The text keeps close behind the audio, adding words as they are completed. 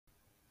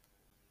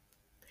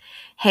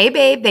Hey,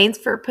 babe, thanks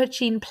for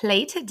pushing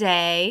play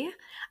today.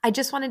 I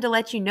just wanted to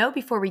let you know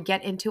before we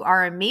get into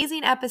our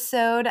amazing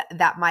episode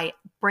that my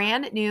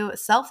brand new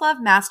self love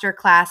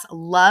masterclass,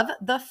 Love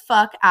the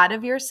Fuck Out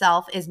of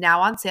Yourself, is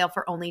now on sale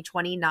for only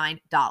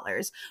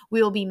 $29.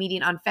 We will be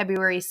meeting on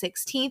February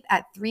 16th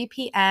at 3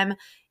 p.m.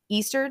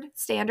 Eastern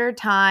Standard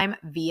Time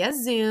via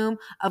Zoom.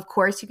 Of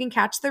course, you can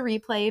catch the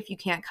replay if you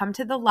can't come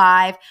to the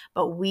live,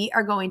 but we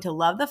are going to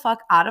love the fuck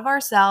out of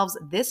ourselves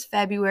this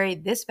February,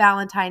 this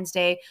Valentine's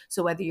Day.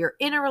 So whether you're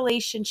in a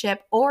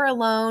relationship or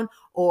alone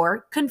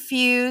or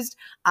confused,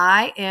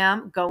 I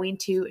am going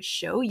to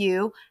show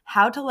you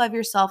how to love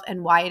yourself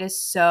and why it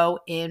is so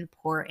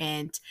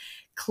important.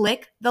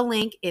 Click the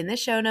link in the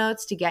show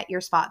notes to get your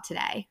spot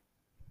today.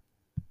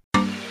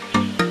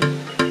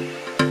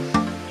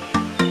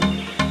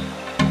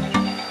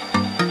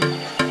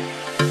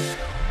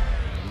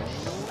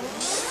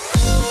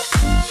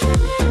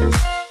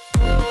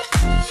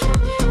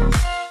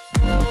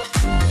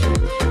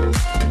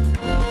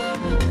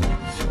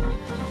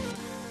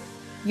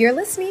 You're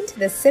listening to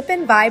the Sip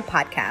and Vibe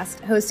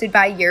podcast, hosted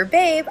by your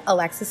babe,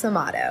 Alexis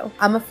Amato.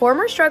 I'm a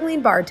former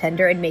struggling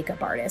bartender and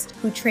makeup artist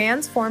who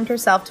transformed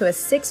herself to a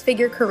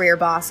six-figure career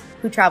boss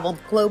who traveled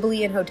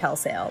globally in hotel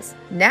sales.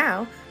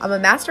 Now, I'm a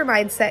master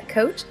mindset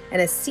coach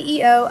and a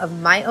CEO of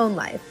my own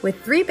life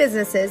with 3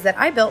 businesses that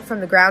I built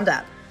from the ground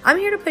up. I'm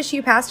here to push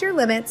you past your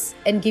limits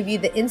and give you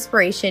the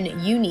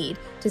inspiration you need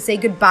to say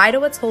goodbye to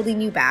what's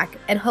holding you back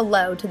and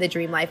hello to the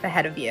dream life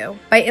ahead of you.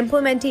 By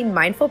implementing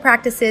mindful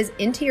practices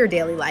into your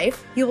daily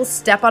life, you will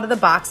step out of the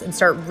box and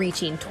start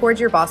reaching towards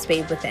your boss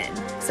babe within.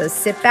 So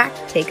sit back,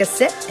 take a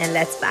sip, and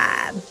let's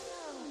vibe.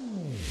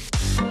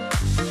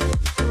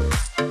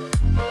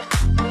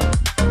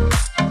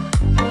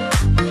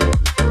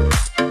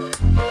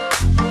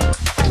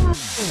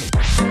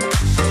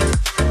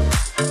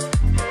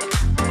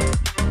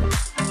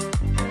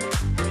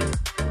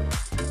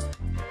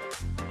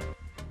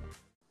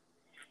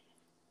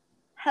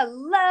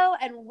 Hello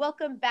and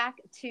welcome back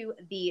to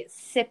the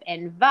Sip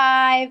and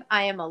Vibe.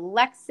 I am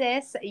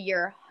Alexis,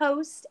 your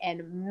host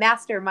and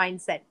master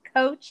mindset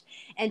coach.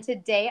 And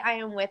today I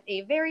am with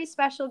a very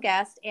special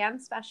guest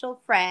and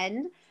special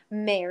friend,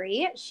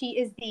 Mary. She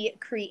is the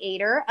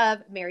creator of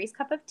Mary's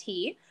Cup of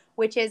Tea,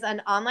 which is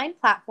an online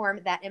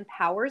platform that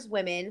empowers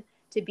women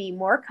to be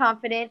more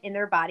confident in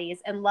their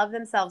bodies and love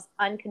themselves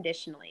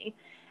unconditionally.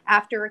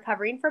 After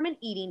recovering from an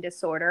eating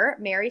disorder,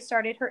 Mary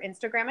started her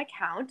Instagram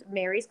account,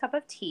 Mary's Cup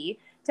of Tea,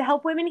 to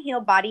help women heal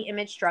body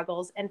image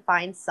struggles and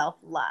find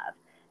self-love.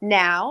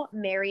 Now,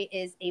 Mary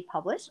is a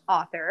published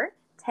author,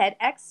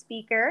 TEDx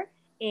speaker,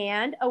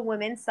 and a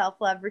women's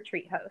self-love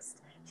retreat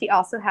host. She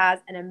also has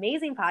an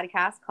amazing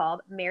podcast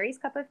called Mary's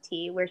Cup of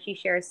Tea, where she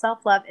shares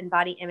self-love and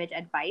body image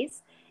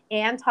advice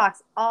and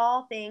talks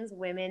all things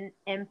women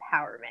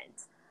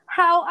empowerment.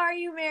 How are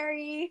you,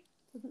 Mary?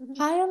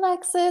 Hi,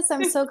 Alexis.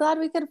 I'm so glad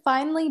we could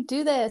finally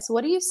do this.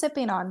 What are you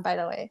sipping on, by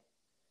the way?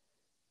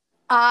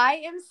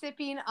 I am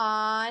sipping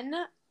on,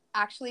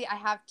 actually, I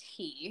have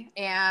tea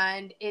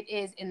and it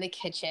is in the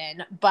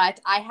kitchen, but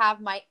I have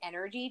my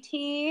energy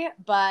tea,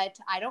 but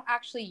I don't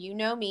actually, you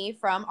know me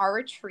from our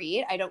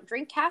retreat. I don't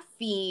drink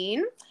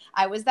caffeine.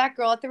 I was that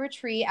girl at the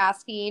retreat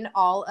asking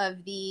all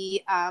of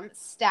the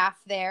staff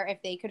there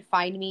if they could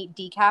find me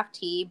decaf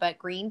tea, but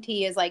green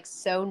tea is like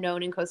so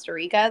known in Costa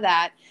Rica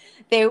that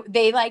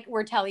they like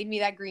were telling me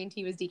that green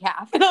tea was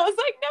decaf. And I was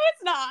like, no,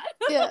 it's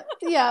not.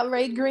 Yeah,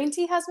 right. Green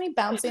tea has me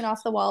bouncing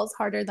off the walls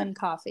harder than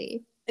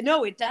coffee.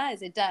 No, it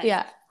does. It does.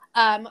 Yeah.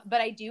 But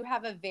I do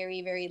have a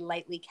very, very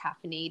lightly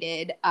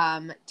caffeinated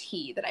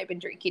tea that I've been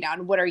drinking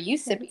on. What are you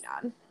sipping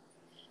on?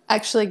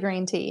 Actually,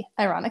 green tea,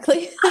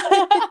 ironically.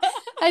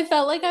 I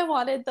felt like I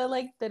wanted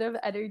the bit of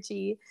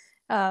energy.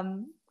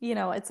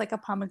 It's like a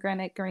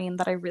pomegranate green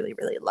that I really,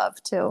 really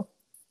love too.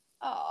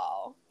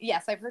 Oh,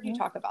 yes. I've heard you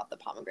talk about the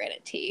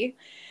pomegranate tea.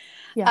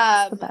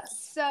 Yeah, it's the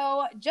best.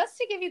 So just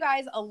to give you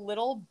guys a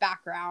little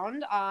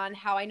background on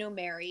how I know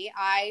Mary,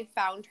 I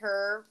found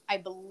her, I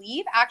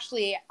believe,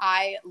 actually,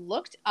 I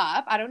looked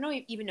up, I don't know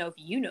even know if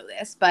you know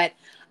this, but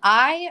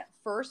I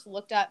first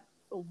looked up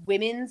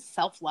women's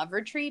self-love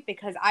retreat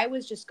because I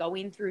was just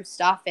going through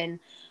stuff and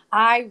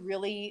I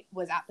really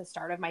was at the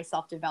start of my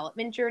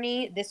self-development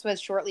journey. This was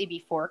shortly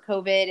before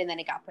COVID and then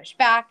it got pushed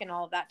back and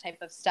all of that type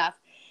of stuff.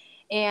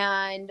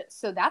 And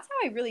so that's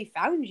how I really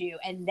found you.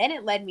 And then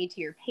it led me to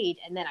your page.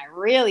 And then I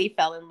really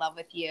fell in love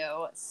with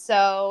you.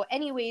 So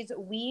anyways,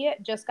 we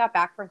just got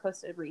back from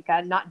Costa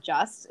Rica. Not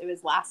just, it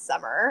was last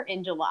summer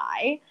in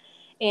July.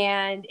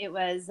 And it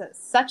was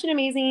such an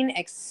amazing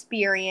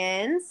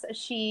experience.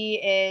 She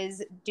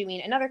is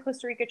doing another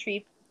Costa Rica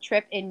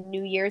trip in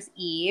New Year's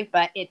Eve,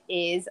 but it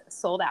is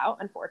sold out,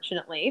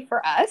 unfortunately,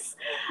 for us,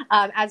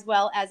 as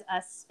well as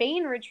a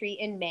Spain retreat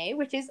in May,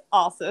 which is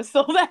also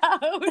sold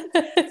out.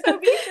 So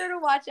be sure to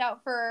watch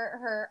out for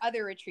her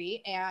other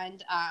retreat.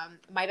 And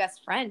my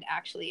best friend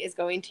actually is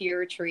going to your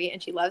retreat,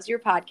 and she loves your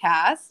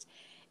podcast.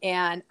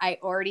 And I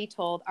already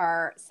told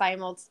our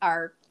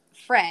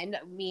friend,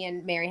 me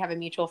and Mary have a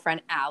mutual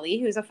friend, Allie,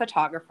 who's a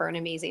photographer, an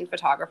amazing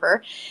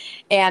photographer.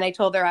 And I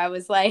told her, I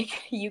was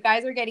like, you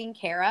guys are getting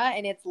Kara,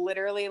 and it's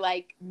literally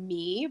like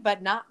me,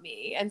 but not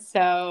me. And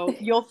so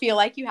you'll feel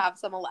like you have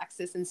some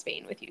Alexis in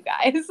Spain with you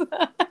guys.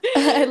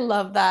 I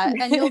love that.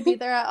 And you'll be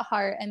there at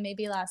heart, and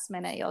maybe last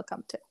minute you'll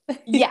come too.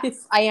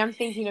 Yes, I am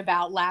thinking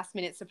about last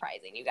minute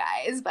surprising you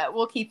guys, but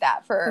we'll keep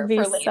that That'd for be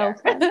later.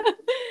 so fun.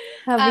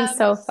 That'd be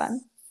so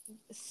fun.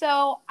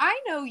 So I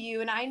know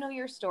you and I know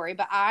your story,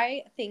 but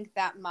I think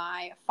that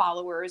my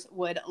followers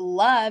would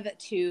love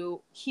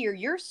to hear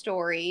your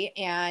story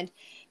and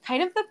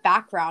kind of the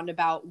background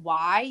about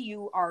why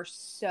you are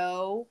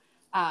so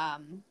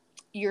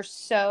you're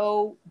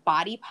so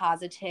body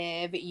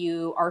positive,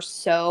 you are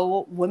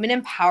so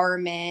women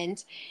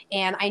empowerment,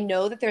 and I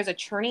know that there's a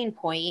turning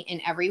point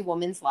in every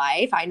woman's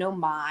life. I know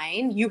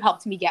mine. You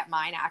helped me get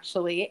mine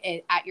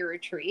actually at your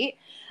retreat.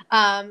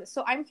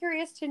 So I'm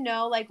curious to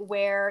know like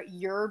where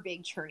your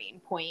big turning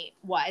point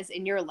was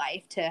in your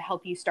life to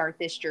help you start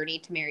this journey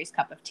to Mary's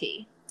Cup of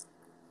Tea.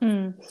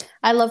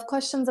 I love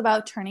questions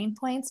about turning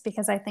points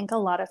because I think a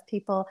lot of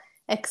people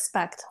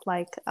expect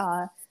like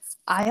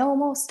I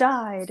almost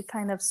died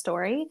kind of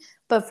story.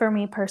 But for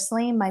me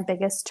personally, my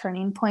biggest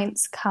turning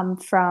points come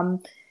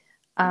from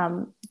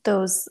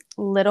those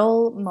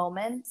little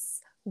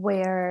moments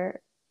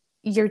where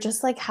you're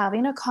just like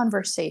having a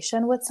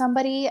conversation with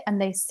somebody and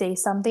they say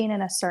something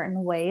in a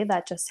certain way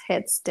that just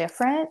hits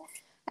different.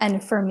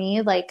 And for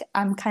me, like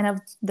I'm kind of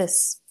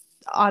this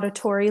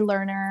auditory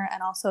learner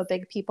and also a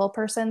big people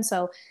person.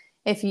 So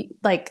if you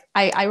like,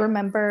 I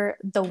remember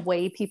the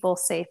way people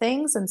say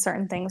things and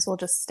certain things will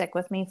just stick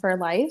with me for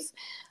life.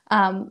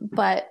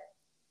 But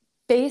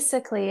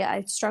basically,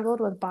 I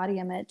struggled with body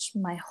image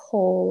my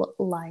whole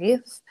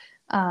life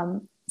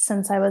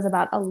since I was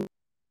about all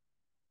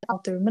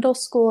through middle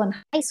school and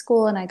high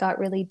school, and I got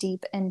really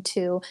deep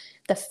into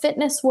the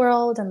fitness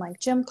world and like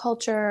gym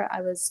culture.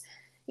 I was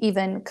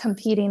even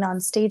competing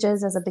on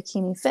stages as a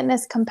bikini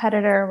fitness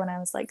competitor when I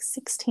was like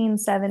 16,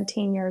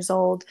 17 years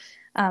old.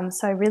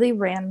 So I really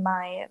ran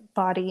my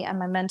body and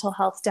my mental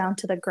health down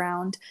to the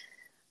ground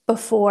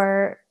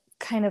before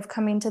kind of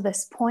coming to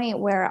this point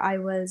where I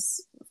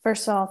was,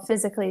 first of all,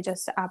 physically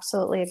just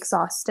absolutely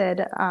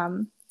exhausted.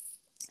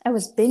 I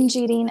was binge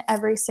eating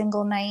every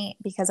single night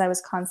because I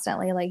was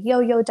constantly like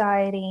yo-yo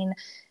dieting.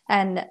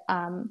 And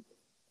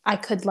I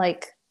could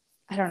like,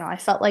 I don't know, I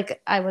felt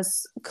like I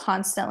was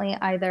constantly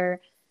either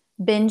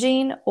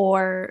binging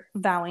or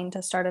vowing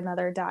to start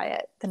another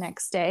diet the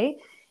next day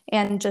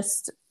and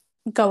just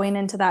going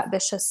into that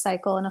vicious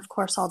cycle. And of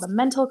course, all the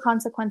mental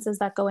consequences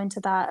that go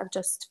into that of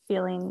just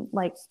feeling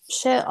like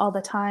shit all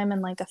the time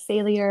and like a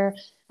failure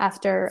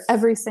after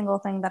every single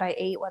thing that I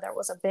ate, whether it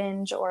was a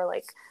binge or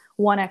like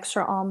one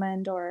extra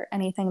almond or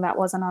anything that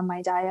wasn't on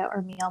my diet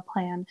or meal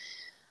plan.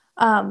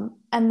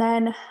 And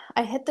then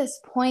I hit this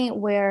point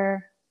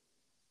where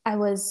I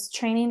was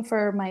training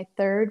for my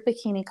third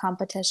bikini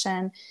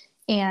competition,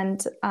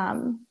 and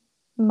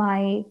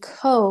my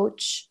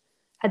coach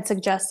had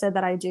suggested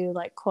that I do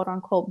like quote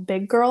unquote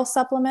big girl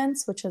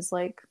supplements, which is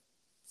like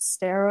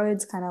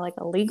steroids, kind of like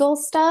illegal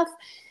stuff.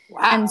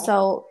 Wow. And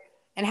so,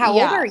 and how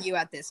old are you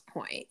at this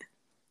point?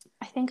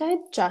 I think I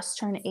had just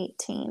turned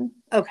 18.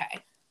 Okay.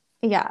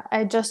 Yeah,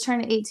 I just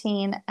turned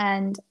 18,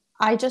 and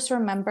I just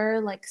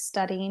remember like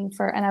studying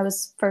for, and I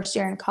was first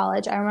year in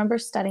college. I remember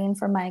studying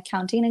for my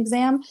accounting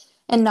exam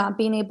and not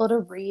being able to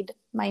read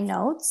my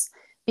notes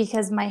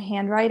because my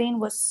handwriting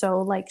was so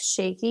like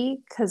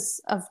shaky because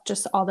of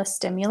just all the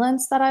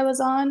stimulants that I was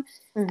on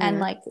and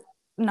like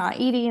not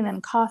eating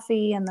and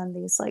coffee and then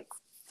these like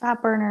fat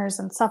burners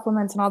and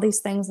supplements and all these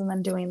things and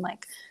then doing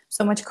like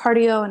so much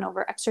cardio and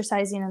over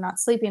exercising and not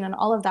sleeping and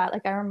all of that.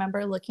 Like I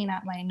remember looking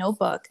at my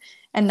notebook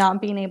and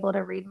not being able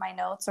to read my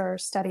notes or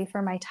study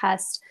for my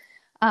test.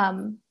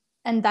 And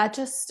that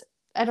just,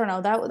 I don't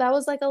know, that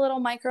was like a little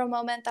micro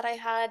moment that I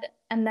had.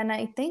 And then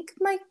I think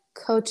my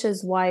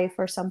coach's wife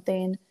or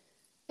something,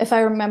 if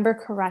I remember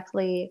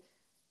correctly,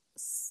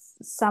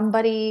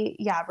 somebody,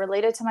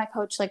 related to my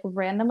coach, like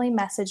randomly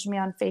messaged me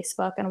on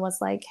Facebook and was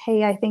like,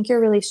 hey, I think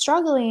you're really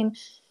struggling.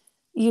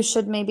 You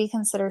should maybe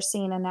consider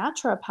seeing a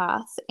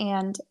naturopath.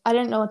 And I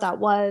didn't know what that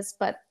was,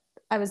 but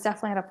I was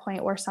definitely at a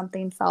point where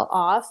something felt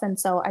off. And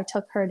so I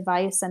took her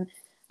advice and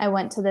I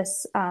went to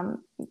this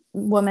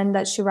woman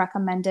that she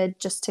recommended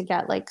just to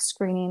get like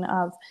screening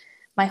of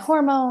my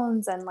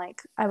hormones. And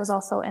like I was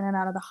also in and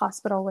out of the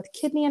hospital with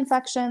kidney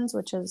infections,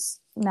 which is,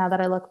 now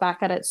that I look back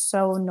at it,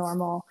 so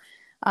normal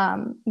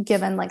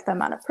given like the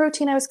amount of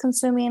protein I was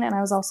consuming. And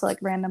I was also like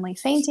randomly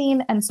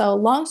fainting. And so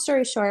long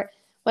story short,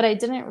 what I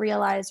didn't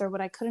realize or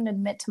what I couldn't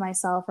admit to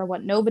myself or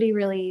what nobody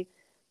really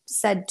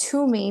said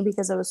to me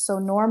because it was so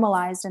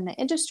normalized in the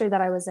industry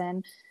that I was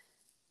in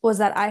was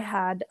that I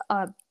had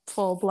a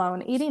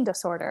full-blown eating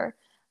disorder.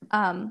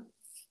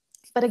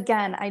 But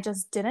again, I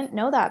just didn't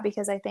know that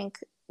because I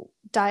think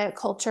diet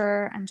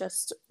culture and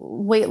just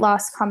weight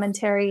loss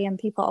commentary and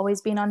people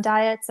always being on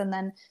diets. And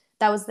then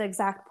that was the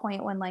exact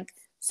point when like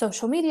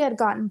social media had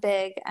gotten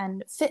big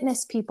and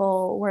fitness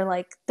people were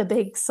like the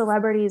big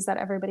celebrities that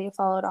everybody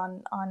followed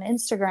on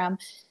Instagram.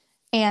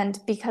 And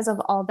because of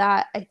all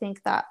that, I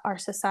think that our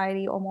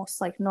society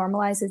almost like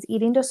normalizes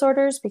eating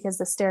disorders, because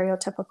the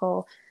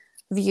stereotypical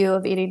view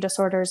of eating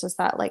disorders is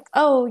that like,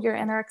 oh, you're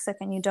anorexic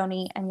and you don't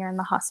eat and you're in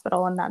the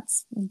hospital and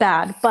that's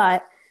bad.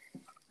 But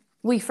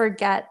we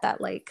forget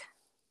that like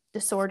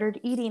disordered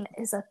eating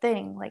is a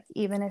thing. Like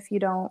even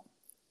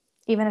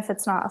if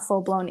it's not a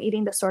full-blown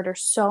eating disorder,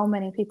 so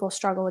many people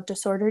struggle with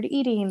disordered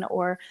eating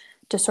or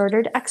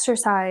disordered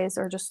exercise,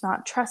 or just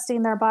not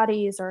trusting their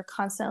bodies, or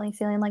constantly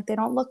feeling like they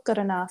don't look good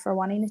enough, or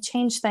wanting to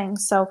change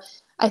things. So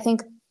I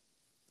think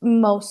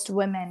most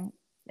women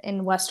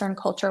in Western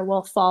culture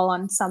will fall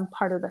on some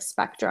part of the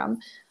spectrum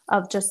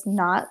of just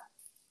not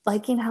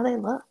liking how they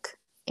look.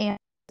 And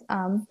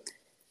um,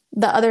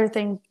 the other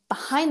thing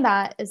behind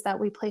that is that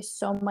we place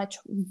so much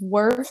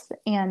worth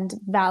and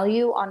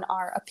value on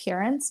our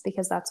appearance,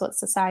 because that's what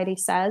society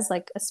says.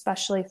 Like,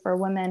 especially for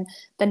women,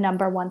 the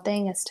number one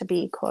thing is to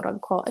be quote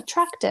unquote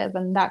attractive.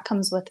 And that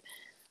comes with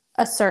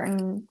a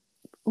certain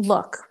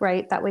look,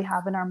 right, that we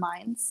have in our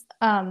minds.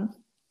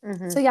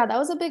 So yeah, that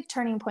was a big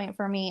turning point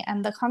for me.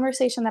 And the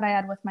conversation that I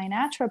had with my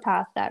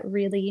naturopath that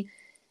really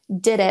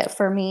did it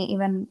for me,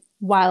 even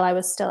while I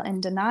was still in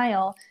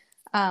denial,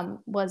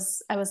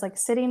 was I was like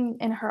sitting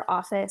in her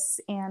office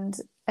and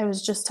I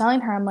was just telling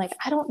her, I'm like,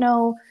 I don't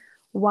know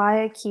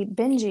why I keep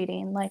binge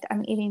eating. Like,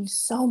 I'm eating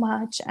so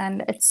much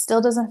and it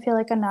still doesn't feel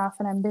like enough.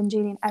 And I'm binge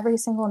eating every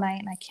single night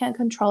and I can't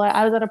control it.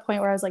 I was at a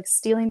point where I was like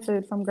stealing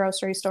food from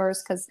grocery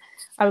stores because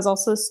I was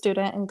also a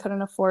student and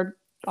couldn't afford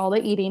all the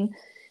eating.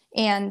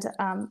 And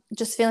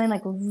just feeling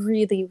like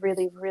really,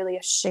 really, really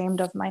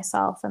ashamed of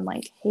myself and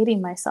like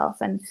hating myself.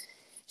 And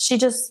she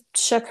just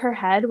shook her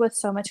head with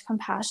so much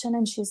compassion.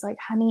 And she's like,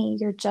 honey,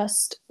 you're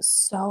just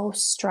so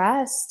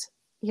stressed.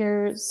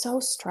 You're so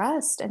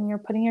stressed and you're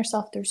putting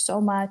yourself through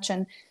so much.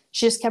 And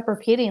she just kept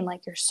repeating,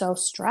 like, you're so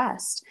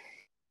stressed.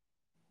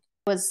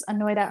 I was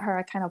annoyed at her.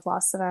 I kind of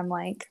lost it. I'm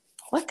like,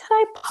 what could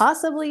I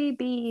possibly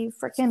be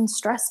freaking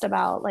stressed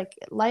about? Like,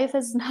 life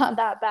is not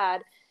that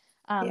bad.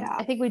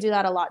 I think we do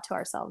that a lot to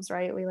ourselves,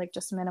 right? We like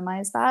just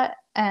minimize that.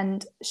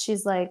 And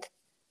she's like,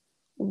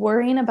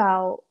 worrying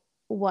about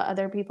what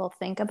other people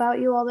think about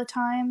you all the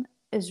time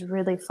is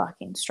really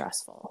fucking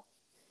stressful.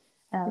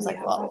 And I was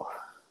like, whoa.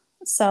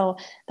 So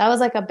that was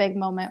like a big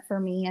moment for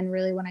me. And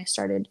really when I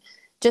started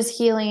just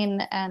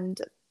healing,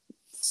 and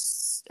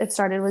it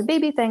started with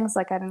baby things,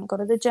 like I didn't go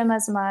to the gym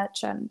as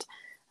much, and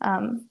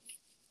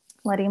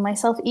letting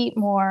myself eat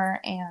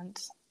more. And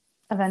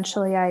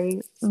eventually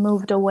I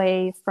moved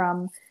away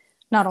from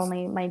not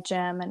only my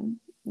gym and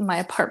my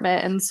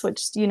apartment and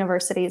switched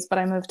universities, but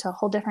I moved to a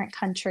whole different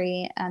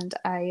country, and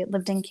I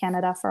lived in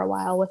Canada for a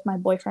while with my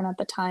boyfriend at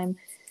the time.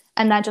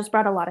 And that just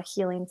brought a lot of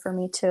healing for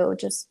me too,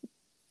 just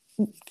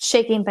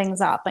shaking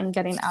things up and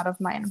getting out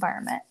of my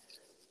environment.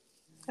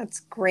 That's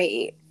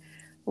great.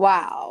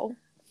 Wow.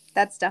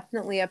 That's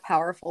definitely a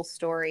powerful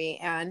story.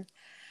 And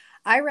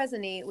I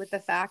resonate with the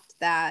fact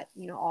that,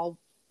 you know,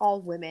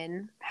 all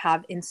women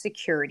have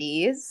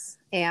insecurities.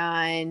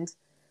 And,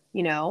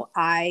 you know,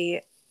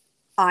 I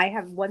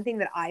have one thing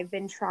that I've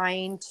been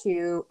trying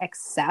to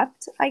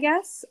accept, I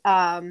guess,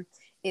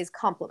 is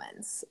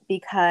compliments,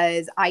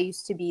 because I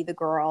used to be the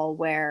girl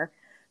where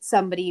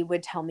somebody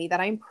would tell me that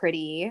I'm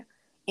pretty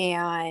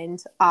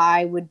and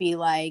I would be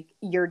like,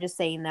 you're just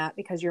saying that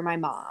because you're my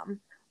mom,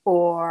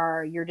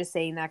 or you're just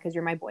saying that because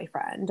you're my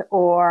boyfriend,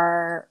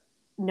 or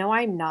no,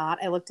 I'm not.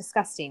 I look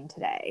disgusting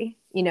today.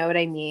 You know what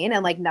I mean?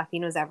 And like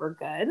nothing was ever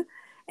good.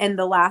 And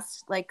the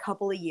last like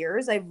couple of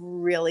years, I've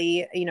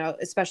really, you know,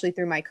 especially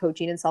through my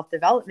coaching and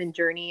self-development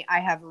journey, I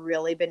have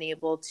really been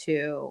able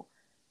to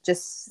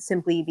just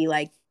simply be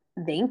like,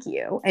 thank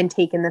you, and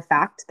take in the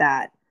fact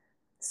that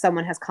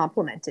someone has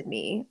complimented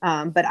me.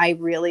 But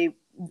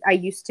I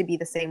used to be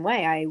the same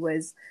way. I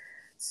was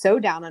so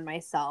down on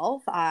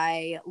myself.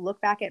 I look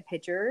back at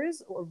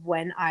pictures of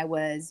when I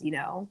was, you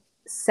know,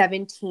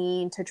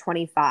 17 to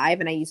 25,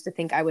 and I used to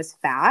think I was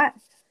fat.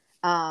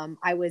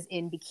 I was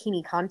in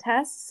bikini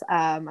contests.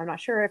 I'm not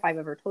sure if I've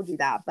ever told you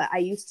that, but I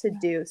used to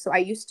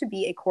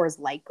be a Coors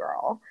Light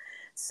girl.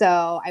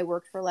 So I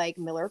worked for like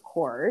Miller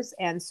Coors.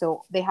 And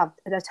so they have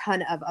a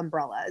ton of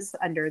umbrellas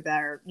under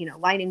their, you know,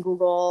 Line and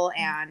Google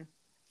and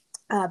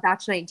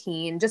Batch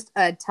 19, just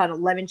a ton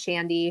of Lemon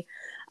Shandy.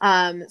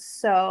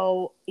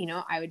 So, you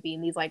know, I would be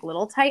in these like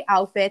little tight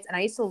outfits, and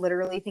I used to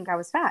literally think I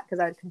was fat because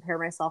I would compare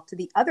myself to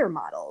the other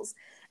models.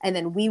 And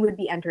then we would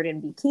be entered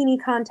in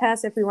bikini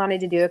contests if we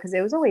wanted to do it, because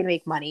it was a way to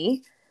make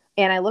money.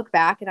 And I look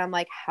back and I'm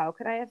like, how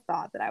could I have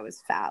thought that I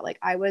was fat? Like,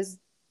 I was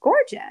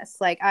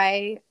gorgeous. Like,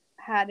 I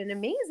had an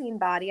amazing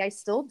body. I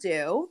still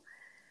do.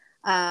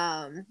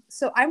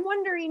 So I'm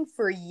wondering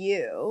for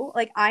you,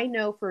 like, I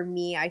know for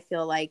me, I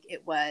feel like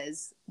it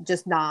was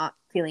just not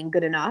feeling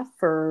good enough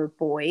for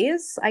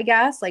boys, I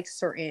guess, like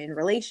certain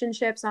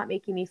relationships not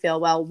making me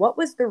feel well. What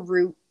was the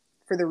root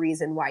for the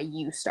reason why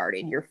you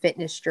started your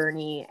fitness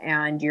journey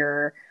and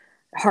your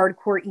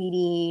hardcore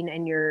eating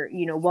and your,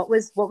 what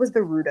was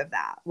the root of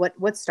that?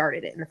 What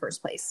started it in the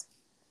first place?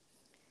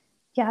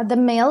 Yeah, the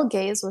male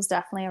gaze was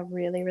definitely a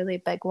really, really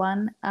big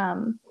one,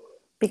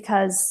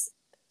 because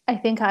I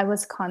think I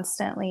was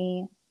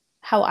constantly,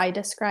 how I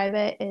describe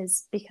it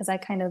is because I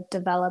kind of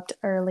developed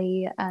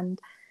early and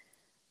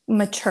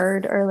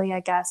matured early, I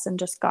guess, and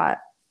just got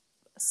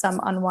some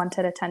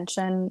unwanted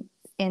attention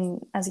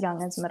in as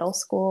young as middle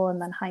school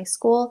and then high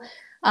school.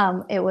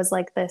 It was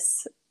like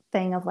this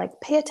thing of like,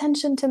 pay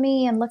attention to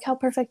me and look how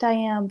perfect I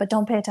am, but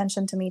don't pay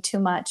attention to me too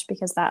much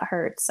because that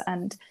hurts.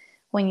 And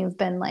when you've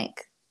been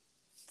like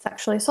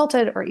sexually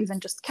assaulted or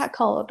even just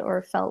catcalled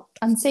or felt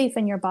unsafe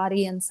in your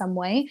body in some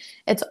way,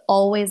 it's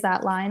always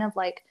that line of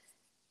like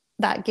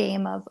that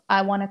game of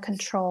I want to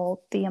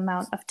control the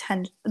amount of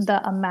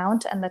the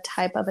amount and the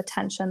type of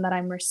attention that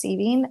I'm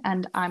receiving,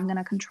 and I'm going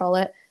to control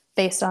it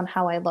based on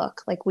how I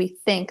look. Like we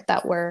think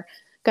that we're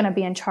going to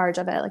be in charge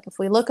of it. Like if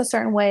we look a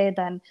certain way,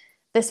 then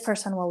this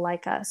person will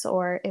like us,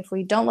 or if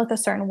we don't look a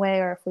certain way,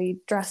 or if we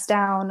dress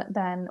down,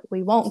 then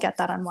we won't get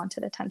that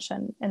unwanted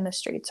attention in the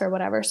streets or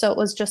whatever. So it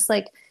was just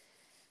like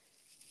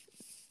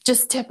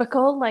just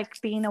typical, like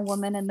being a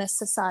woman in this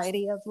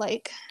society of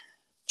like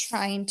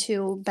trying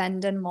to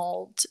bend and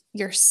mold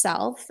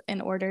yourself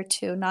in order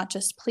to not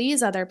just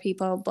please other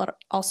people, but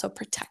also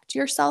protect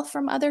yourself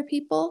from other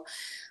people.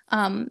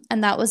 And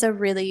that was a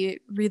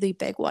really, really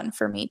big one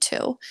for me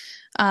too.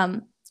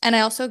 And I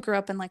also grew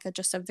up in like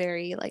just a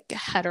very like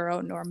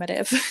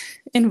heteronormative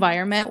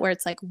environment where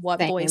it's like what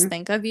boys Same.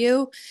 think of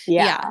you,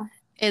 Yeah.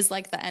 is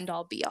like the end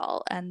all be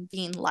all, and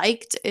being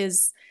liked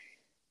is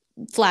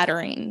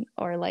flattering,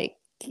 or like,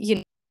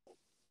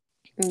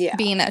 Yeah.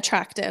 being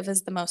attractive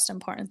is the most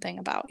important thing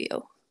about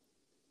you.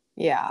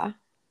 Yeah.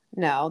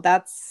 No,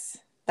 that's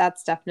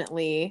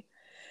definitely,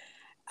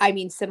 I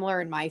mean,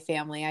 similar in my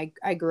family.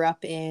 I grew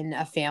up in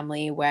a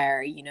family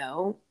where,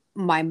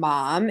 my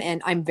mom,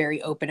 and I'm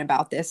very open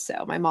about this,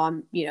 so my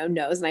mom,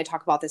 knows, and I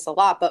talk about this a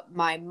lot, but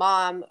my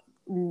mom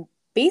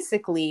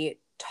basically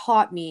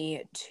taught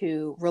me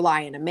to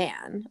rely on a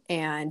man,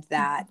 and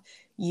that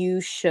you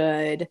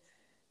should,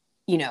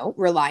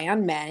 rely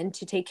on men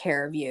to take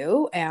care of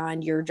you.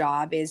 And your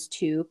job is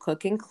to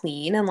cook and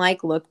clean and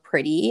like look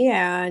pretty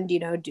and,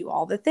 do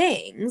all the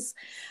things.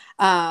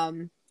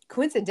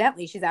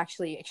 Coincidentally, she's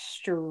actually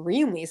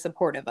extremely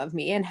supportive of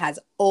me and has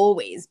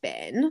always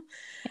been.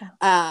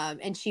 Yeah.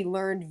 And she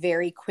learned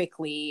very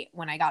quickly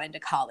when I got into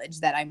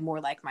college that I'm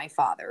more like my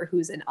father,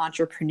 who's an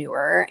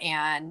entrepreneur,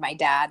 and my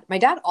dad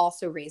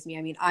also raised me.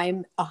 I mean,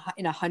 I'm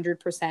in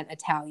 100%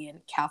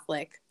 Italian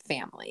Catholic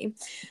family.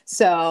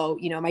 So,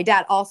 my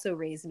dad also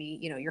raised me,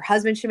 your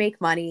husband should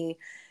make money,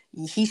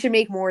 he should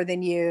make more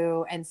than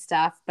you and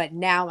stuff. But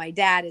now my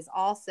dad is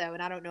also,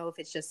 and I don't know if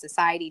it's just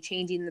society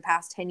changing in the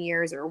past 10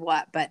 years or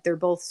what, but they're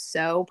both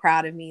so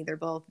proud of me. They're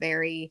both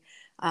very,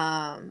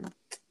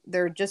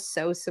 they're just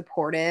so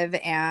supportive.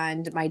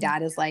 And my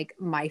dad is like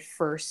my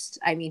first,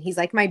 I mean, he's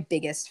like my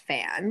biggest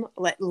fan,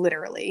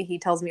 literally. He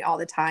tells me all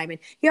the time. And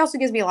he also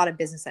gives me a lot of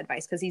business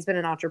advice because he's been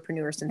an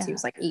entrepreneur since he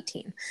was like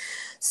 18.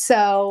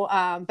 So,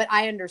 but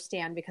I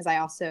understand because I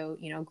also,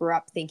 grew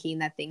up thinking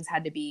that things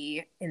had to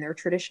be in their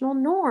traditional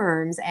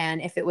norms.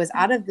 And if it was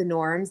out of the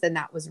norms, then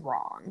that was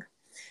wrong.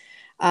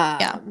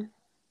 Yeah.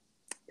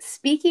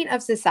 Speaking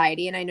of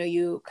society, and I know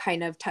you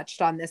kind of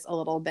touched on this a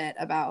little bit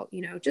about,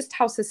 just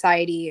how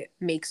society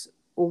makes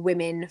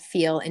women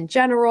feel in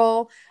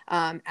general,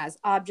 as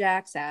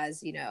objects,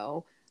 as,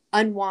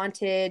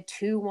 unwanted,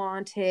 too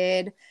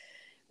wanted.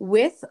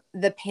 With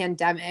the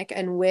pandemic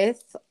and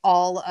with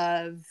all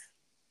of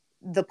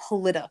the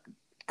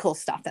political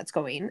stuff that's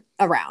going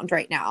around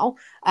right now,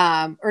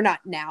 or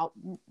not now,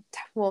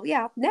 well,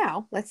 yeah,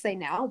 now, let's say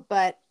now,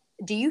 but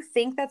do you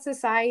think that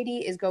society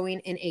is going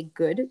in a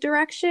good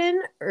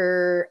direction,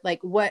 or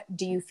like what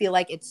do you feel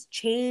like it's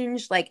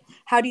changed? Like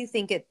how do you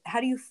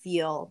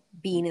feel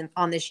being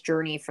on this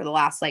journey for the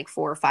last like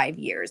 4 or 5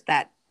 years,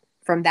 that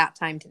from that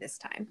time to this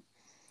time?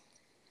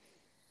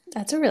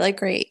 That's a really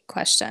great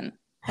question.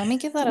 Let me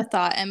give that a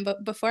thought. And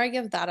before I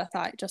give that a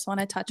thought, I just want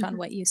to touch on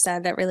what you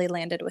said that really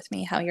landed with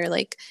me, how you're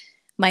like,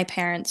 my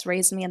parents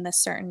raised me in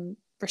this certain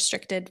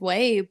restricted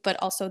way,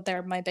 but also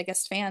they're my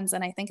biggest fans.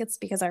 And I think it's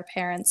because our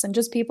parents and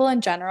just people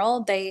in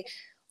general, they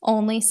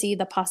only see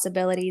the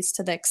possibilities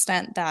to the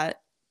extent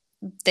that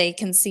they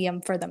can see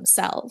them for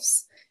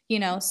themselves,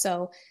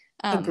 So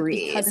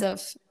Agreed.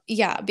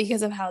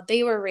 because of how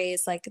they were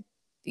raised, like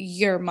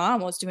your mom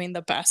was doing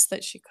the best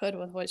that she could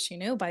with what she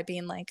knew by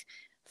being like,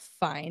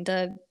 find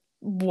a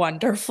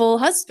wonderful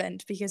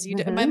husband because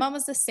my mom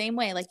was the same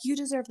way, like you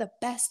deserve the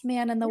best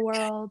man in the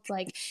world,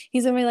 like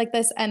he's gonna be like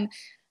this. And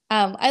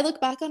I look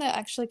back on it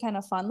actually kind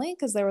of fondly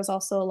because there was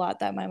also a lot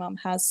that my mom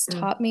has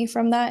taught me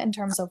from that in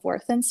terms of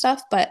worth and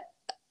stuff, but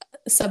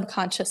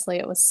subconsciously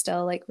it was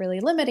still like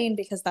really limiting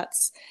because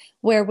that's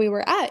where we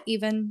were at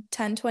even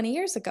 10-20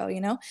 years ago.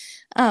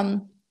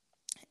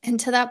 And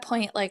to that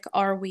point, like,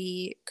 are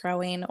we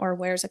growing or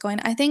where's it going?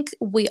 I think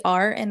we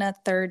are in a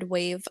third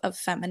wave of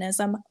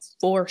feminism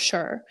for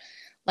sure.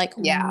 Like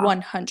Yeah,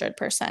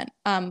 100%.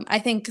 I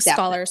think definitely.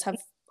 scholars have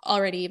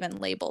already even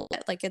labeled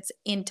it, like it's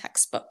in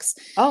textbooks.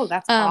 Oh,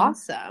 that's Um,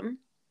 awesome.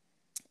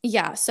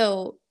 yeah,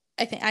 so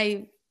I think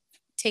I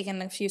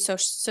taken a few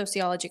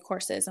sociology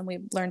courses and we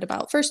learned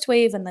about first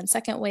wave and then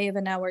second wave,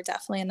 and now we're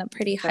definitely in a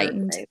pretty Third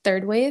heightened grade.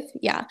 third wave.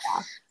 Yeah.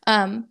 Yeah.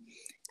 Um,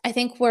 I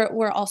think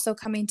we're also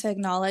coming to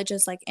acknowledge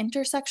is like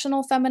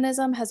intersectional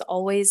feminism has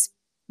always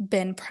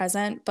been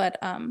present, but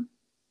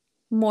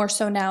more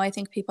so now I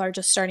think people are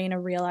just starting to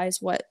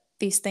realize what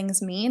these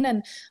things mean.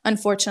 And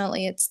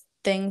unfortunately, it's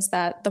things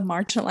that the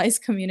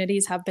marginalized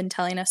communities have been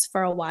telling us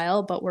for a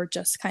while, but we're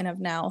just kind of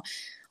now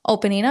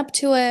opening up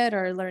to it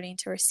or learning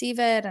to receive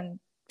it and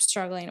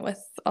struggling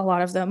with a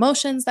lot of the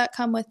emotions that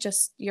come with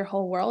just your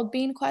whole world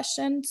being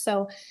questioned.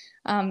 So,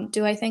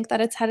 do I think that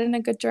it's headed in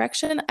a good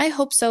direction? I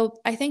hope so.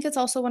 I think it's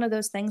also one of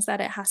those things that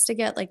it has to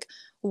get like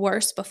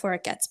worse before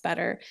it gets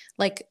better.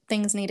 Like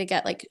things need to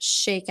get like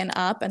shaken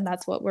up. And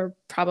that's what we're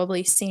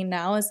probably seeing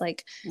now is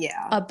like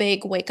Yeah. a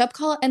big wake up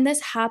call. And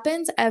this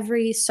happens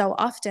every so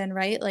often,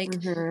 right? Like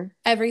Mm-hmm.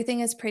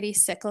 everything is pretty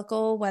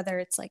cyclical, whether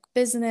it's like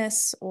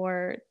business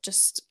or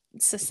just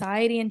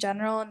society in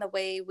general, and the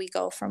way we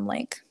go from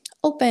like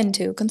open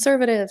to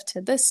conservative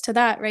to this to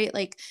that, right?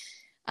 Like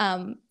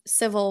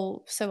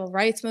civil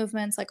rights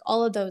movements, like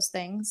all of those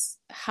things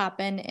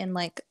happen in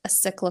like a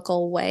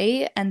cyclical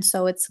way, and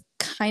so it's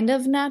kind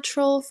of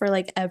natural for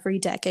like every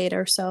decade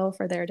or so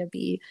for there to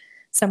be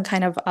some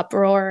kind of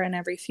uproar, and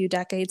every few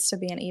decades to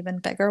be an even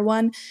bigger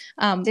one.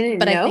 Didn't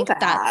But I know think that.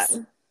 that's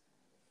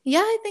yeah,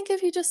 I think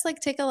if you just like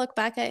take a look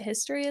back at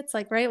history, it's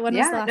like, right, when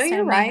was the Yeah, no, last you're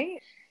time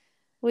right.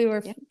 we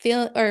were Yeah.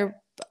 feeling, or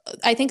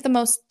I think the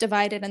most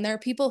divided, and there are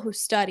people who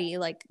study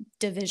like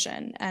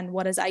division and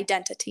what does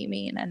identity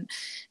mean and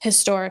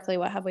historically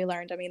what have we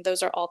learned. I mean,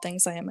 those are all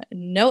things I am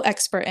no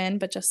expert in,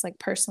 but just like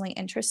personally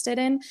interested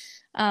in.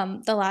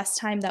 The last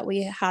time that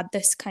we had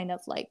this kind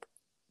of like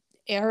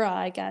era,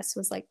 I guess,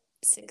 was like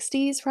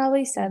 60s,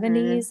 probably Mm-hmm.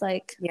 70s,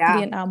 like Yeah.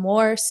 Vietnam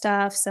War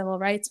stuff, civil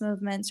rights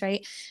movements,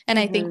 right? And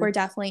I think Mm-hmm. we're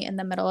definitely in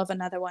the middle of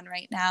another one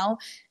right now.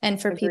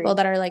 And for people Agreed.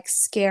 that are like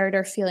scared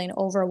or feeling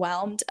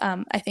overwhelmed,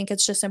 I think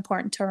it's just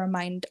important to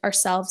remind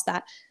ourselves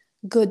that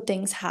good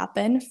things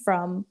happen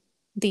from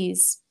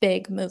these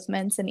big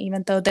movements. And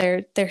even though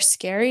they're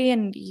scary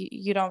and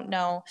you don't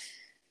know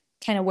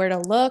kind of where to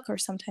look or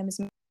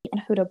sometimes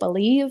who to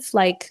believe,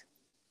 like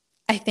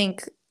I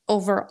think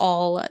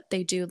overall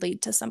they do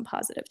lead to some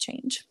positive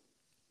change.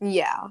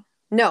 Yeah.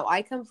 No,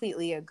 I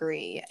completely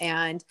agree.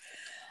 And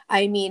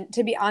I mean,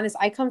 to be honest,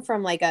 I come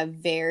from like a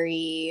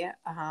very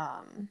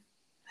I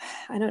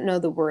don't know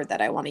the word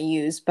that I want to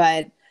use,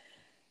 but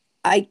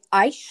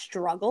I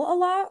struggle a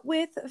lot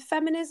with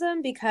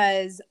feminism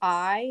because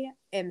I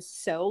am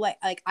so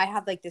like I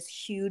have like this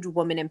huge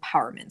woman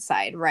empowerment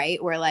side,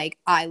 right? Where like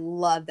I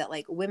love that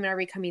like women are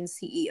becoming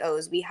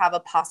CEOs. We have a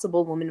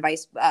possible woman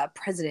vice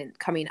president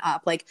coming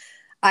up. Like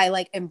I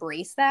like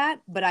embrace that,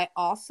 but I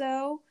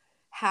also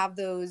have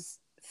those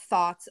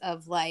thoughts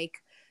of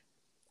like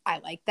I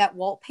like that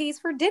Walt pays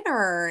for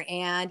dinner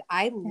and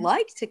I Yeah.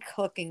 like to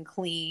cook and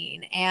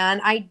clean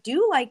and I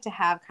do like to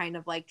have kind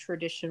of like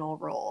traditional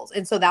roles.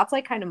 And so that's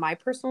like kind of my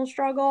personal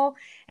struggle.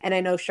 And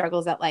I know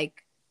struggles that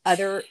like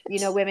other,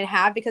 women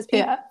have because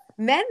people Yeah.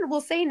 men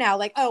will say now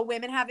like, "Oh,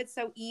 women have it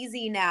so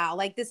easy now.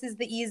 Like this is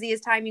the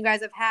easiest time you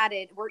guys have had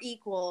it. We're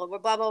equal. We're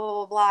blah blah blah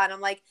blah blah." And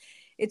I'm like,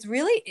 it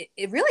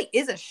really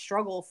is a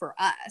struggle for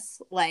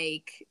us.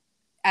 Like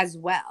as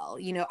well.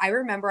 I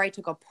remember I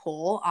took a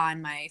poll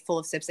on my Full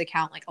of Sips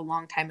account like a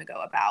long time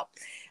ago about,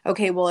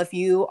 okay, well, if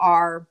you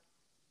are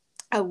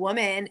a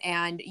woman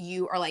and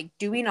you are like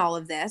doing all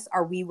of this,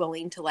 are we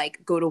willing to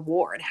like go to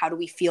war? And how do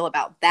we feel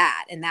about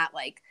that? And that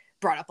like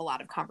brought up a lot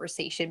of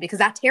conversation because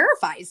that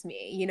terrifies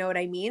me. You know what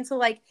I mean? So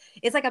like,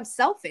 it's like I'm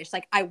selfish.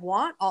 Like I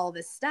want all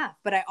this stuff,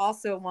 but I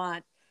also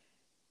want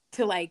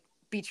to like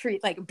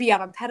be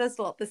on a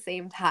pedestal at the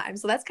same time.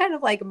 So that's kind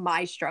of like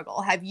my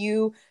struggle. Have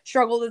you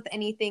struggled with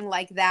anything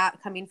like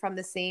that coming from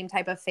the same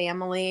type of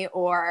family,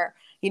 or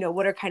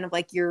what are kind of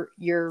like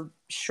your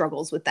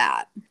struggles with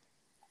that?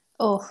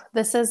 Oh,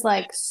 this is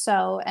like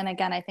so, and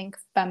again, I think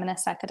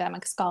feminist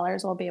academic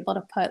scholars will be able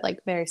to put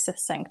like very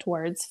succinct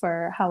words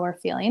for how we're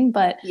feeling.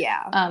 But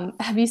Yeah.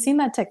 have you seen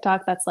that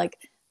TikTok that's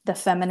like the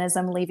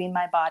feminism leaving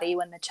my body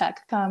when the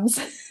check comes?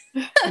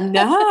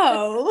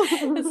 No.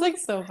 It's like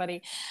so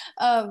funny.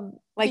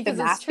 Like the Because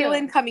it's true.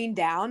 masculine coming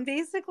down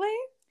basically.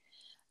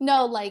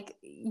 No, like,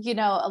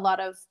 a lot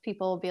of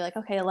people will be like,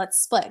 okay,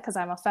 let's split because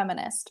I'm a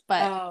feminist,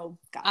 but Oh,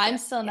 gotcha. I'm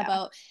still in the Yeah.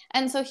 boat.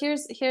 And so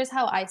here's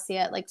how I see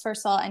it. Like,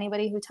 first of all,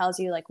 anybody who tells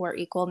you like we're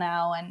equal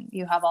now and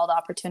you have all the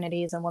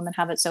opportunities and women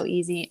have it so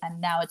easy and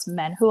now it's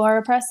men who are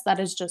oppressed, that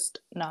is just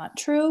not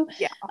true.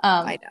 Yeah,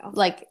 I know.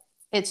 Like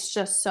it's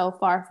just so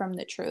far from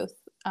the truth.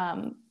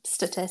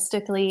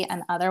 Statistically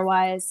and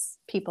otherwise,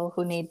 people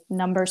who need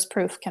numbers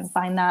proof can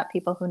find that.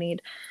 People who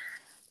need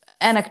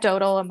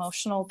anecdotal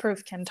emotional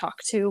proof can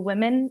talk to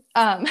women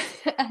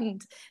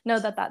and know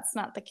that that's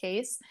not the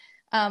case.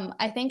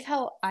 I think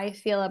how I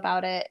feel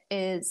about it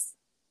is,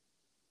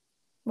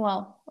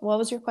 well, what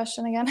was your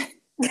question again?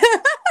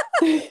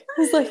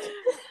 It's like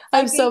I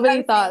have so many I'm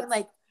saying thoughts.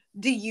 like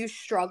do you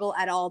struggle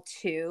at all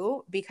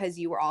too, because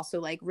you were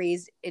also like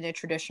raised in a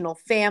traditional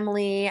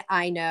family?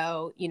 I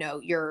know, you know,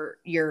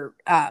 your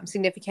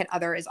significant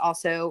other is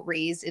also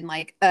raised in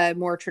like a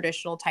more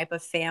traditional type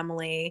of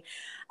family.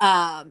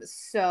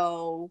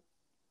 So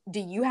do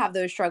you have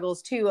those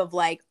struggles too of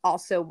like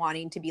also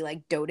wanting to be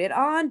like doted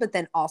on, but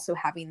then also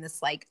having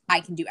this like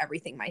I can do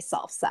everything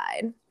myself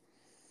side?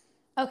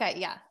 Okay,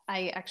 yeah,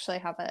 I actually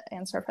have an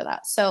answer for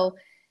that. So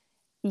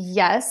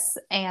yes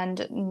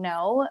and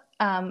no.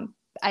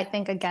 I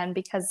think again,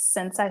 because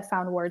since I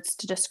found words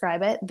to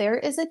describe it, there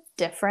is a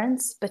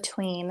difference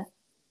between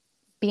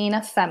being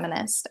a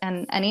feminist,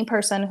 and any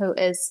person who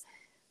is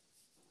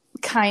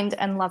kind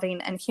and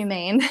loving and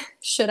humane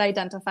should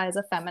identify as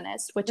a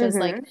feminist, which is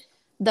like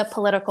Mm-hmm. the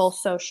political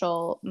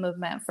social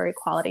movement for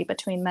equality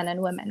between men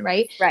and women,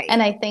 right? Right.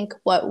 And I think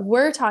what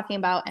we're talking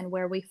about and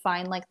where we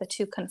find like the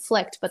two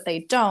conflict, but they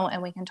don't,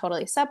 and we can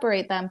totally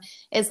separate them,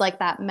 is like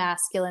that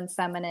masculine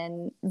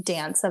feminine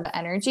dance of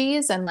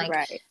energies and like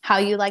Right. how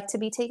you like to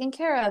be taken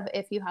care of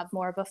if you have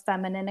more of a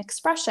feminine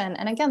expression.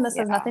 And again, this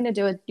has Yeah. nothing to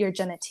do with your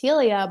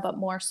genitalia, but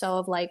more so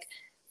of like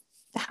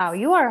how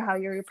you are, how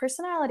your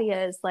personality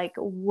is, like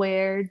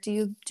where do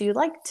you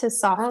like to Oh,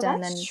 soften,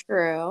 that's and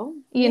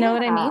true. you know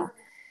what I Yeah. mean?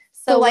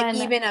 So, So like, when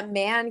even a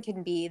man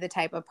can be the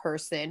type of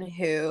person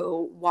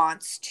who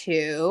wants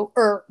to,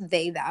 or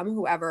they, them,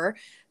 whoever,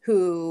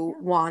 who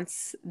yeah,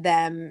 wants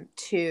them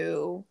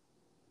to,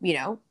 you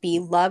know, be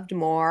loved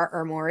more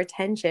or more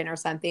attention or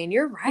something.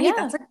 You're right.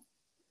 yeah,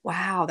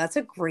 Wow, that's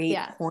a great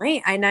yeah,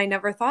 point. And I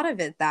never thought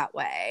of it that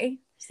way.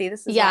 See,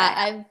 this is why I yeah,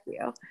 asked I've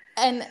you.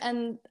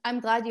 and I'm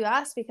glad you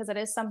asked, because it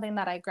is something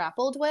that I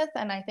grappled with,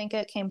 and I think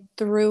it came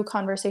through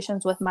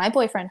conversations with my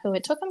boyfriend, who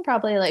it took him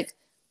probably like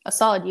a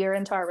solid year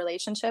into our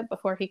relationship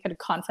before he could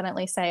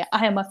confidently say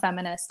I am a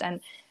feminist and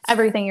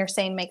everything you're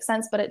saying makes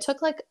sense. But it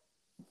took like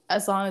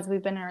as long as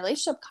we've been in a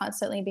relationship,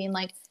 constantly being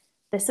like,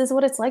 this is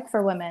what it's like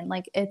for women.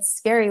 Like, it's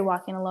scary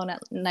walking alone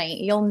at night.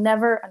 You'll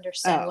never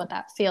understand Oh, what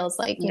that feels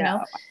like, you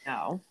know?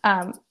 no,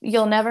 no.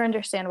 You'll never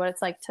understand what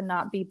it's like to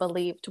not be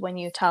believed when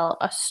you tell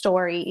a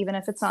story, even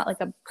if it's not like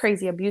a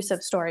crazy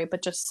abusive story,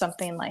 but just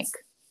something like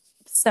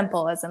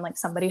simple, as in like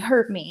somebody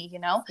hurt me, you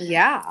know?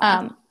 Yeah.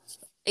 Um,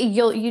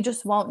 you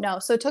just won't know.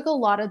 So it took a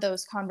lot of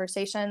those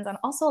conversations, and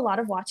also a lot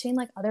of watching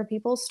like other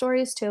people's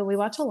stories too. We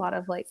watch a lot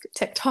of like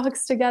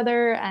TikToks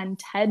together and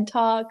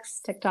TikToks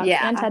and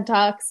Yeah. TED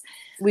Talks.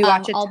 We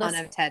watch a All ton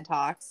this, of TED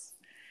Talks.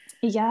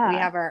 We yeah.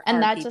 have our,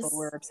 And our that people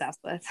we're just, obsessed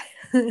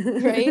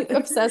with. right?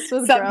 Obsessed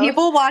with Some growth.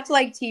 people watch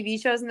like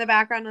TV shows in the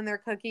background when they're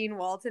cooking.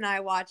 Walt and I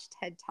watch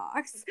TED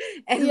Talks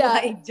and Yeah.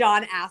 like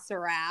John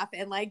Assaraf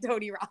and like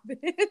Tony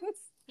Robbins.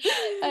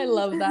 I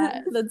love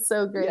that. That's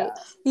so great. Yeah.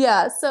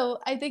 Yeah. So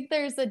I think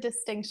there's a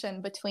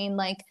distinction between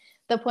like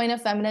the point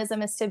of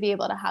feminism is to be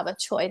able to have a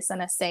choice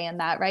and a say in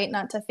that, right?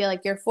 Not to feel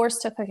like you're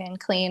forced to cook and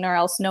clean or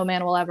else no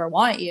man will ever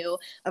want you,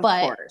 Of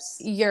but course.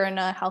 you're in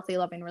a healthy,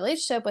 loving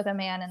relationship with a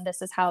man, and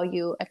this is how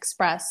you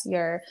express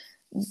your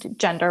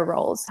gender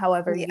roles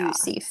however you Yeah.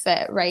 see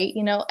fit, right?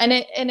 You know, and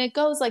it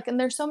goes like, and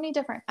there's so many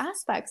different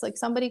aspects. Like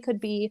somebody could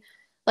be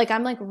like,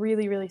 I'm like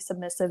really really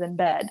submissive in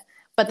bed,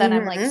 but then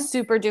I'm like Mm-hmm.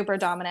 super duper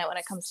dominant when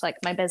it comes to like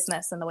my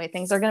business and the way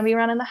things are going to be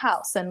run in the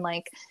house, and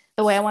like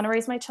the way I want to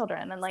raise my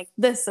children, and like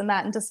this and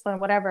that and discipline,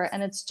 whatever.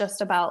 And it's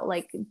just about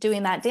like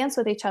doing that dance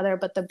with each other.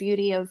 But the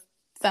beauty of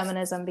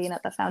feminism being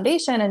at the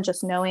foundation and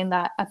just knowing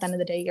that at the end of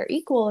the day you're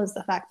equal is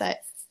the fact that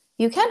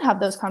you can have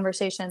those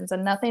conversations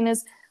and nothing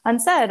is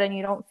unsaid, and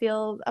you don't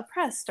feel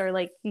oppressed or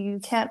like you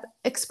can't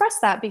express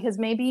that because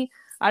maybe,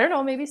 I don't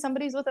know, maybe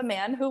somebody's with a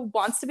man who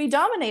wants to be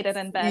dominated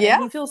in bed and Yeah.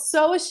 he feels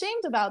so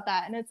ashamed about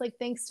that. And it's like,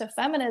 thanks to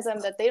feminism,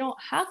 that they don't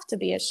have to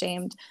be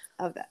ashamed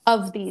Of that.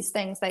 of these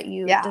things that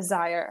you Yeah.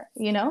 desire,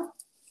 you know?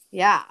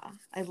 Yeah.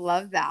 I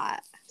love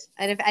that.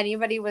 And if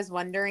anybody was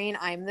wondering,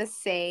 I'm the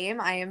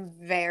same. I am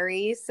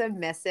very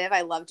submissive.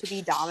 I love to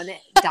be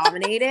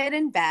dominated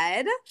in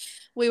bed.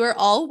 We were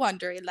all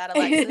wondering that,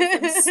 Alexis.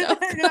 I'm so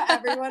I know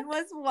everyone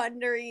was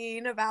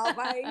wondering about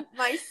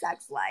my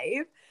sex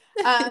life.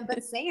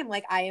 But same,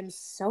 like I am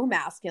so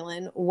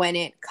masculine when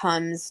it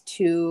comes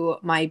to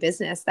my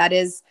business. That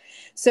is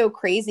so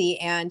crazy.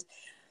 And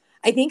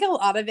I think a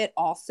lot of it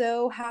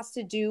also has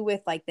to do with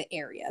like the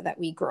area that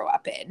we grow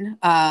up in.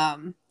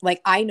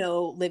 Like I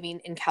know living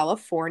in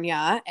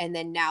California and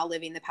then now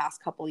living the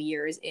past couple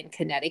years in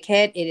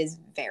Connecticut, it is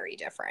very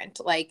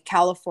different. Like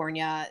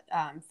California,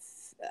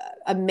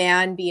 a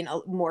man being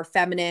more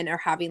feminine or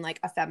having like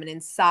a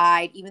feminine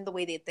side, even the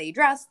way that they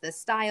dress, the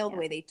style, the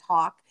way they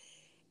talk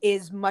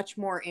is much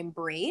more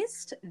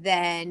embraced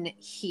than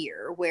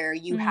here, where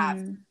you have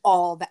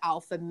all the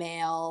alpha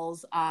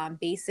males.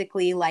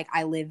 Basically, like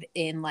I live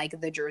in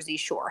like the Jersey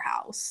Shore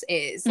house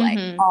is like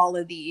all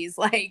of these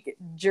like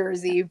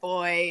Jersey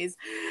boys.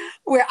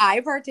 Where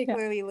I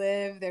particularly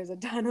live, there's a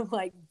ton of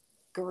like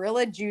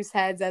gorilla juice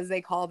heads, as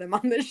they call them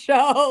on the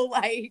show.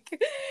 Like,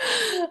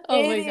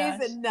 Oh my it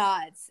gosh. is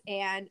nuts.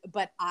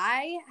 But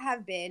I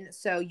have been,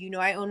 so,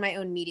 I own my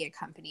own media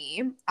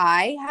company.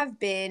 I have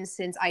been,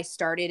 since I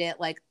started it,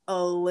 like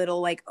a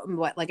little, like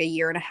like a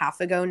year and a half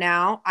ago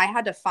now, I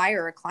had to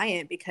fire a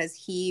client because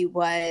he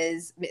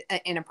was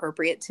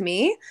inappropriate to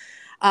me.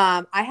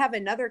 I have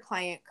another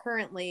client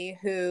currently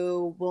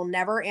who will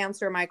never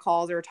answer my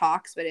calls or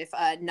talks, but if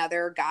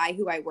another guy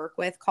who I work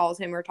with calls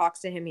him or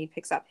talks to him, he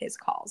picks up his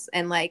calls.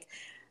 And like,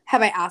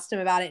 have I asked him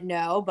about it?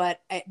 No,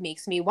 but it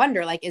makes me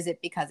wonder, like, is it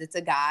because it's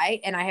a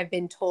guy? And I have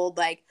been told,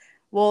 like,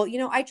 well,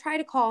 I try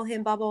to call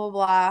him, blah, blah,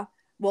 blah, blah.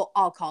 Well,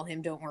 I'll call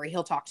him. Don't worry.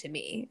 He'll talk to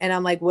me. And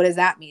I'm like, what does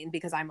that mean?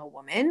 Because I'm a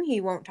woman,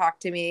 he won't talk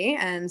to me.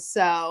 And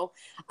so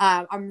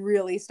I'm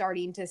really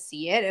starting to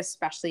see it,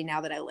 especially now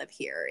that I live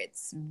here.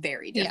 It's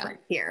very different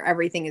here.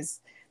 Everything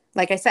is,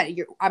 like I said,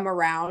 I'm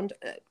around.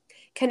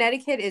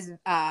 Connecticut is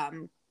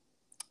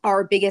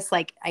our biggest,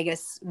 like, I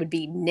guess would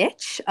be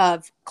niche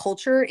of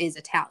culture is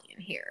Italian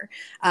here.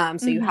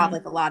 So you have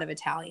like a lot of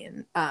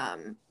Italian,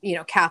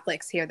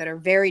 Catholics here that are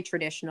very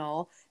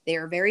traditional. They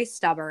are very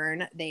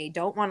stubborn. They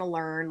don't want to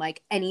learn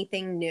like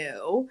anything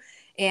new.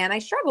 And I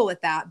struggle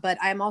with that, but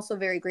I'm also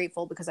very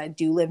grateful because I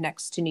do live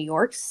next to New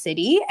York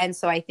City. And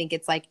so I think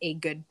it's like a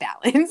good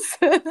balance.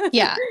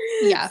 Yeah,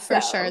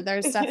 for sure.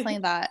 There's definitely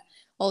that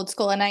old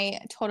school. And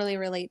I totally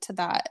relate to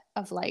that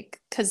of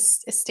like,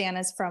 because Stan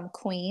is from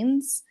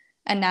Queens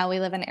and now we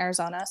live in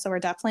Arizona. So we're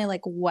definitely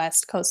like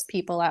West Coast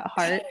people at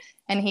heart.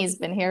 And he's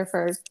been here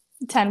for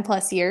 10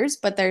 plus years.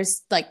 But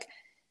there's like,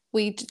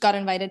 we got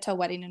invited to a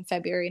wedding in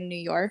February in New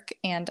York,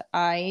 and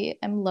I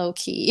am low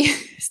key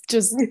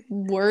just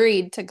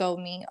worried to go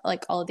meet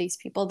like all of these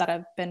people that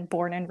have been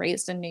born and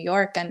raised in New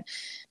York and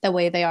the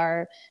way they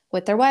are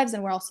with their wives.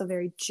 And we're also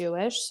very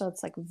Jewish. So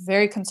it's like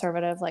very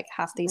conservative. Like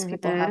half these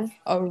people have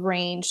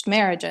arranged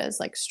marriages,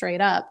 like straight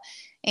up.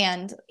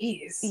 And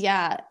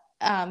yeah.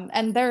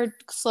 And they're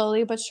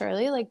slowly but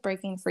surely like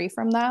breaking free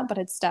from that, but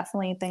it's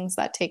definitely things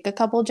that take a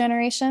couple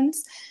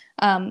generations.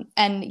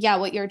 And yeah,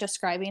 what you're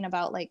describing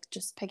about like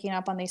just picking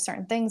up on these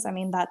certain things, I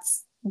mean,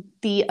 that's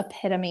the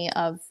epitome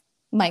of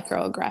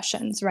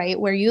microaggressions, right?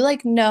 Where you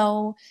like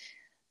know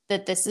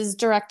that this is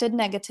directed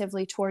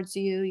negatively towards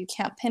you. You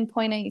can't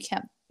pinpoint it. You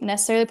can't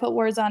necessarily put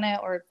words on it,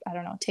 or I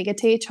don't know, take it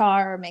to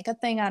HR or make a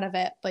thing out of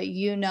it, but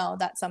you know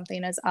that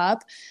something is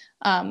up.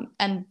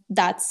 And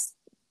that's,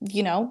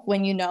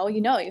 when you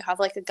have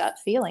like a gut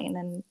feeling,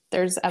 and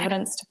there's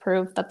evidence to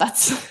prove that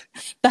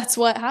that's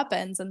what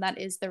happens, and that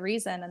is the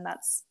reason, and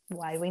that's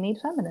why we need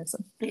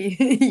feminism.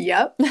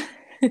 Yep.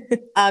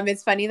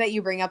 It's funny that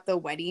you bring up the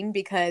wedding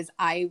because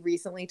I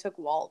recently took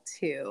Walt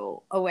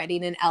to a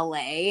wedding in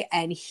LA,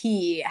 and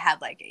he had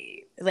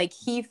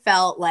he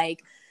felt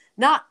like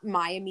not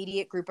my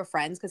immediate group of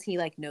friends because he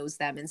like knows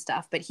them and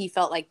stuff, but he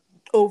felt like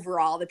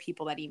overall the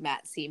people that he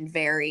met seemed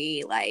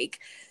very like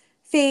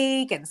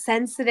fake and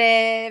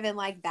sensitive, and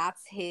like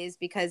that's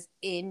because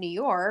in New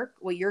York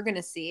what you're going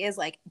to see is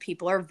like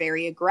people are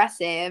very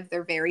aggressive,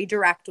 they're very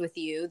direct with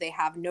you, they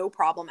have no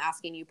problem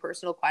asking you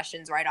personal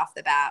questions right off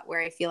the bat,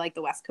 where I feel like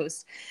the West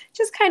Coast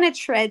just kind of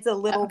treads a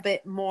little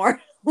bit more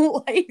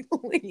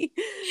lightly.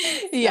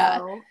 Yeah.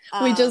 So,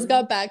 we just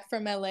got back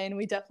from LA and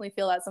we definitely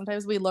feel that.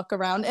 Sometimes we look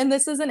around, and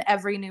this isn't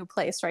every new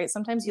place, right?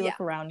 Sometimes you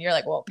look around and you're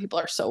like, well, people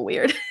are so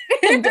weird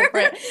and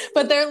different,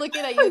 but they're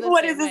looking at you the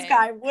what same is this way.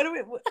 guy?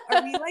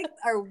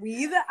 Are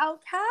we the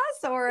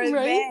outcasts, or are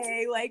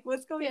they like,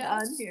 what's going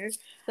on here?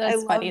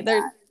 That's funny.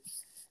 They're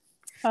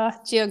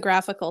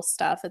geographical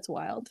stuff. It's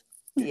wild.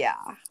 Yeah.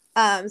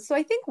 So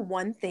I think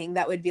one thing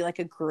that would be like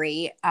a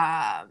great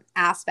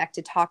aspect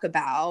to talk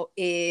about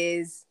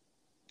is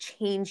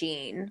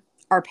changing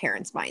our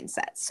parents'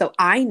 mindset. So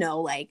I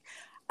know like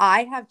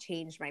I have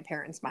changed my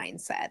parents'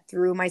 mindset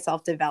through my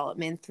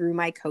self-development, through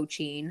my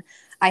coaching.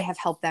 I have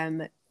helped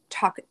them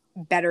talk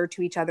better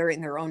to each other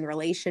in their own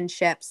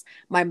relationships.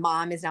 My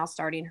mom is now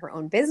starting her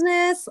own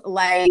business.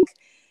 Like,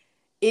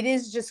 it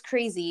is just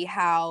crazy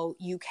how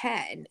you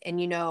can. And,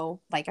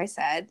 like I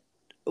said,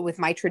 with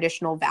my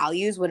traditional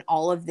values, when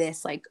all of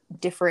this like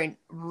different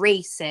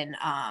race and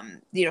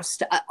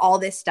all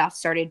this stuff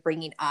started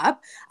bringing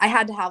up, I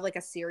had to have like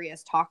a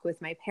serious talk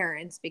with my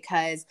parents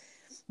because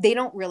they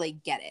don't really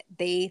get it.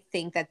 They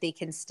think that they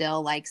can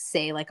still like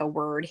say like a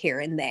word here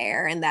and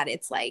there, and that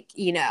it's like,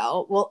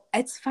 well,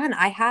 it's fun.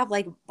 I have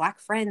like Black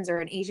friends or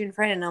an Asian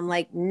friend, and I'm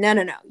like,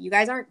 no, you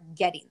guys aren't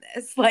getting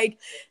this. Like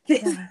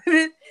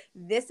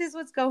this is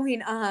what's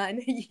going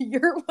on.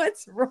 You're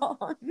what's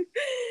wrong.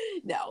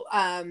 No,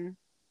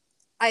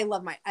 I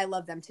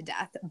love them to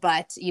death,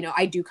 but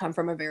I do come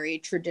from a very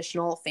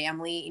traditional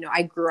family.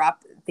 I grew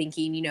up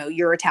thinking,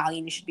 you're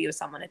Italian, you should be with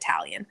someone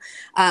Italian,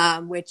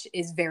 which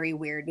is very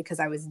weird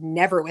because I was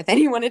never with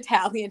anyone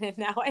Italian, and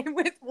now I'm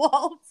with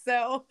Walt.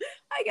 So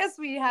I guess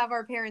we have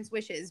our parents'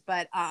 wishes,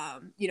 but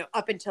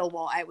up until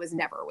Walt, I was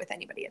never with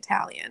anybody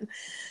Italian.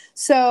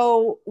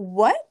 So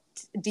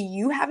do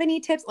you have any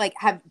tips? Like,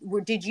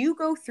 did you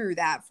go through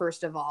that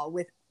first of all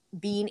with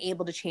being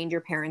able to change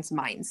your parents'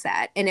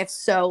 mindset? And if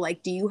so,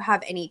 like, do you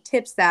have any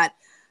tips that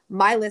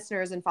my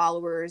listeners and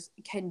followers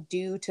can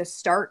do to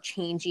start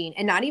changing,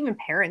 and not even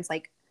parents,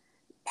 like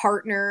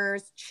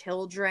partners,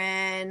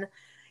 children,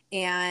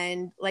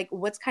 and like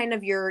what's kind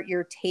of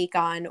your take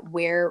on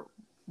where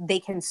they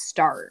can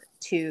start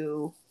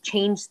to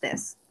change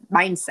this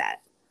mindset?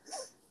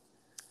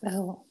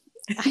 Oh,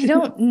 I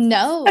don't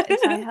know if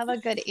I have a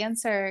good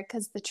answer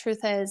because the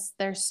truth is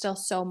there's still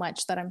so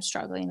much that I'm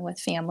struggling with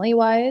family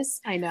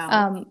wise. I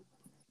know.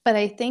 But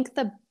I think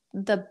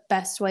the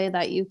best way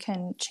that you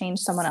can change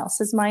someone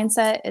else's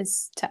mindset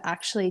is to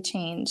actually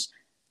change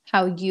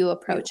how you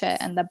approach it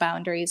and the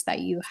boundaries that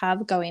you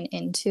have going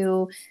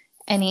into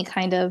any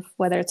kind of,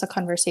 whether it's a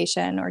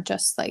conversation or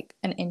just like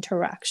an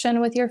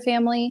interaction with your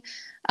family.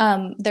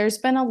 There's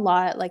been a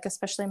lot, like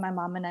especially my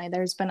mom and I,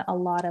 there's been a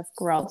lot of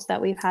growth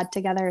that we've had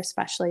together,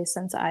 especially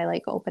since I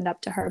like opened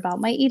up to her about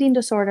my eating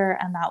disorder,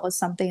 and that was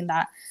something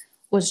that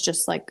was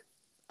just like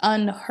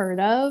unheard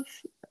of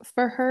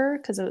for her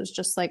because it was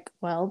just like,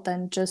 well,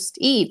 then just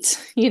eat,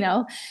 you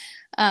know.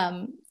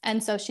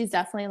 And so she's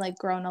definitely like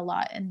grown a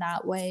lot in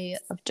that way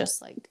of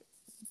just like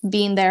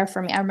being there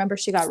for me. I remember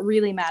she got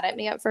really mad at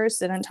me at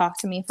first, didn't talk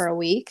to me for a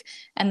week,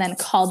 and then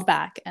called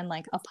back and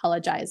like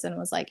apologized and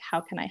was like,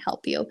 how can I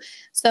help you?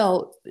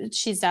 So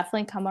she's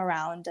definitely come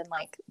around, and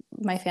like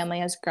my family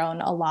has grown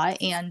a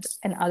lot, and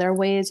in other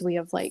ways we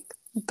have like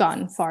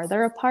gone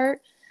farther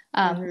apart.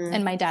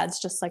 And my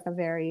dad's just like a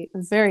very,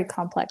 very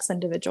complex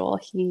individual.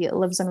 He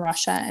lives in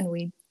Russia and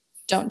we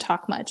don't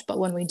talk much, but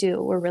when we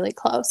do, we're really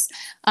close.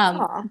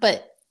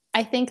 But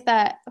I think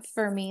that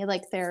for me,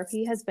 like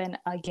therapy has been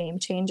a game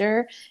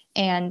changer.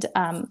 And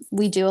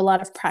we do a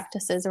lot of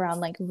practices around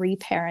like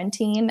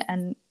reparenting.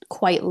 And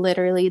quite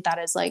literally, that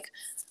is like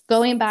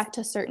going back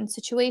to certain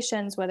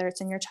situations, whether it's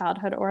in your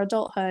childhood or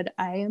adulthood.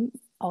 I am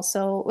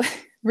also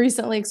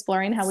recently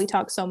exploring how we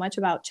talk so much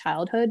about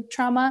childhood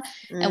trauma,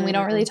 and we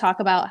don't really talk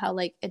about how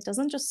like it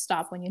doesn't just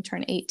stop when you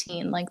turn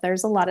 18. Like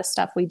there's a lot of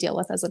stuff we deal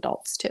with as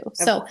adults too.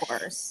 Of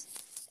course.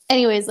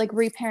 Anyways, like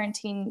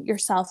reparenting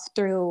yourself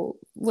through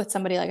with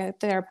somebody like a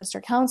therapist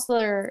or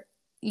counselor,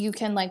 you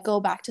can like go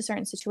back to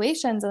certain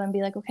situations and then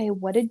be like, okay,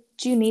 what did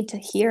you need to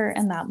hear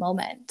in that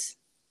moment?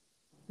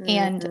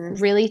 And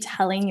really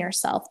telling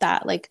yourself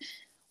that, like,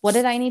 what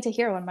did I need to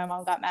hear when my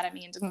mom got mad at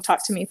me and didn't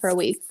talk to me for a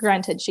week?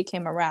 Granted, she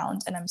came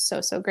around and I'm so,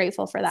 so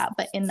grateful for that.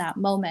 But in that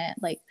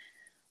moment, like,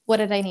 what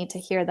did I need to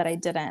hear that I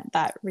didn't,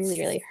 that really,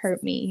 really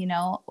hurt me, you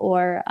know?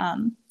 Or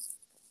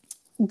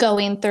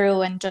going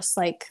through and just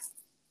like,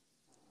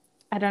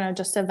 I don't know,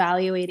 just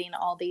evaluating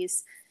all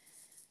these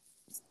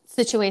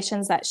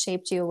situations that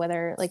shaped you,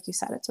 whether, like you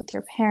said, it's with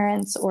your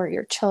parents or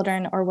your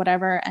children or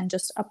whatever, and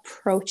just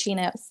approaching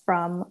it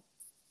from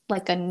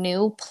like a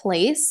new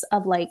place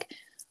of like,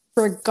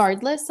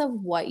 regardless of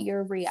what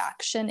your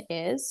reaction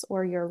is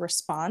or your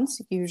response,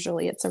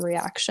 usually it's a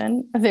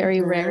reaction,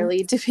 very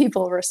rarely do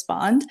people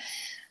respond.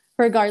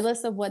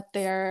 Regardless of what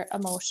their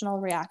emotional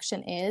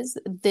reaction is,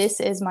 this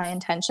is my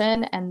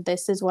intention and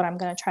this is what I'm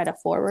going to try to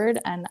forward.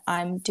 And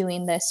I'm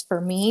doing this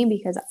for me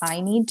because I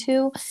need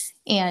to.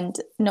 And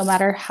no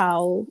matter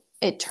how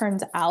it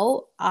turns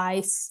out,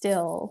 I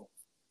still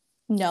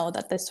know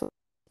that this was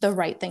the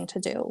right thing to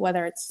do,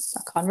 whether it's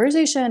a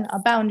conversation, a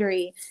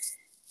boundary,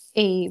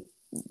 a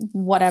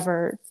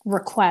whatever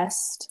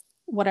request,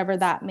 whatever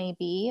that may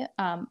be.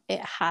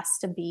 It has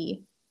to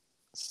be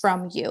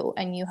from you,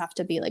 and you have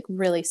to be like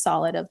really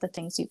solid of the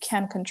things you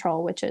can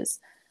control, which is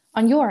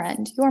on your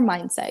end, your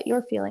mindset,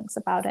 your feelings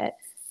about it,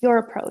 your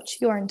approach,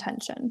 your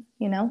intention,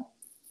 you know?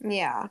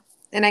 Yeah.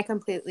 And I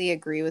completely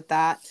agree with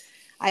that.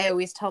 I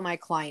always tell my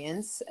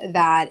clients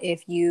that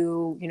if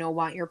you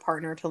want your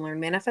partner to learn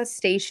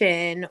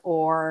manifestation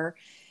or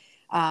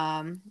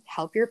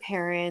help your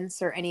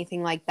parents or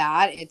anything like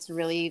that, it's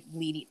really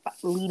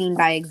leading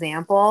by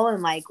example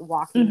and like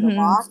walking the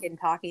walk and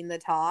talking the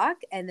talk,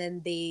 and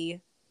then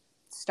they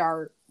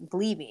start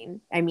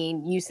believing. I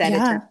mean, you said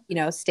it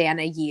took, Stan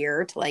a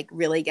year to like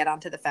really get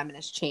onto the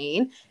feminist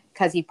chain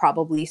because he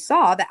probably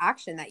saw the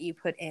action that you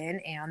put in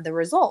and the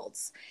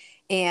results.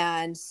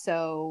 And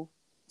so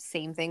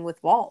same thing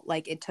with Walt,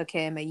 like it took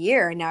him a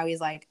year and now he's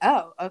like,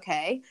 oh,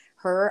 okay,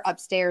 her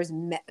upstairs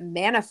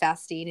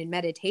manifesting in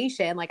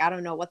meditation, like I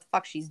don't know what the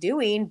fuck she's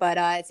doing, but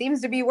it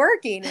seems to be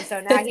working. And so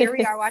now here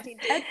we are watching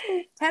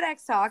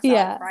TEDx talks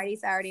on Friday,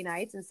 Saturday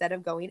nights instead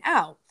of going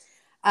out.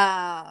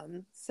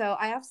 So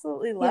I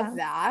absolutely love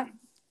that.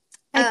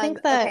 I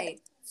think that okay.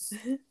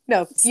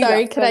 No,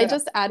 sorry, could I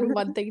just add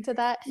one thing to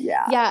that?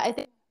 Yeah, I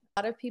think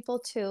a lot of people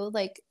too,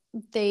 like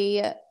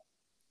they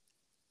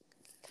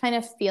kind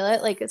of feel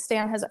it, like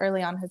Stan has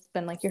early on has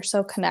been like, you're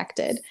so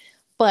connected,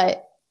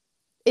 but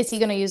is he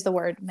going to use the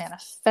word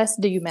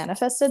manifest? Do you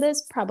manifested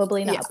this?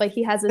 Probably not, but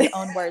he has his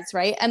own words,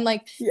 right? And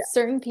like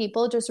certain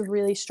people just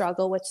really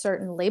struggle with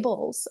certain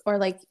labels, or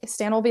like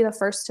Stan will be the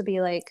first to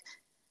be like,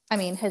 I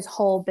mean, his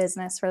whole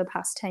business for the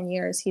past 10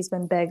 years, he's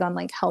been big on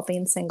like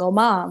helping single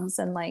moms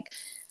and like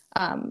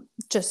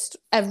Just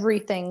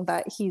everything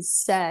that he's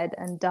said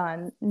and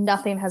done,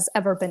 nothing has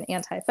ever been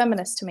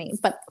anti-feminist to me.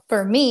 But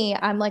for me,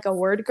 I'm like a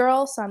word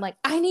girl, so I'm like,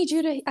 I need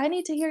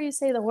to hear you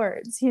say the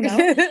words, you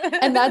know.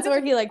 And that's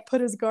where he like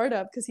put his guard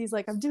up, because he's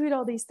like, I'm doing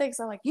all these things,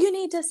 I'm like, you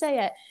need to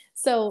say it.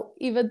 So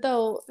even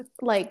though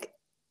like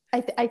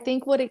I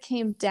think what it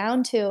came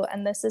down to,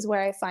 and this is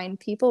where I find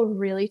people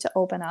really to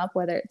open up,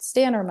 whether it's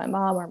Stan or my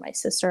mom or my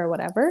sister or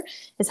whatever,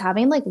 is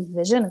having like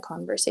vision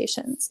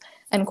conversations.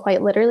 And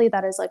quite literally,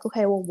 that is like,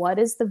 okay, well, what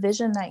is the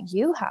vision that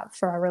you have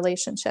for our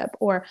relationship?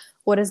 Or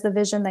what is the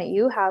vision that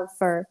you have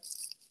for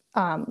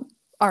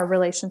our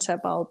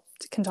relationship? I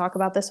can talk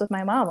about this with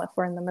my mom if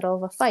we're in the middle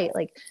of a fight.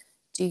 Like,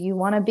 do you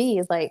want to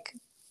be like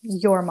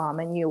your mom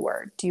and you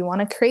were? Do you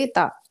want to create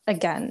that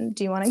again?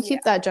 Do you want to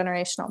keep that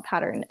generational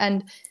pattern?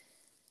 And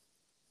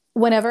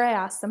whenever I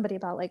ask somebody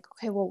about like,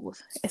 okay, well,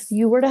 if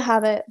you were to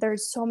have it,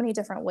 there's so many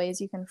different ways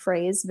you can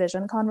phrase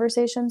vision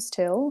conversations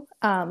too.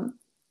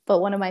 But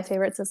one of my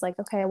favorites is like,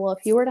 okay, well,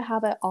 if you were to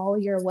have it all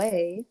your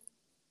way,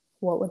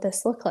 what would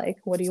this look like?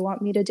 What do you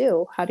want me to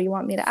do? How do you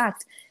want me to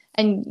act?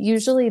 And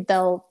usually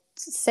they'll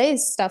say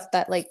stuff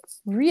that like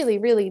really,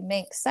 really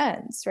makes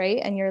sense, right?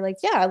 And you're like,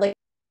 yeah, like,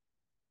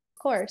 of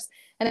course.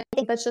 And I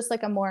think that's just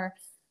like a more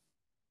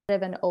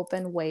and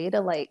open way to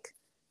like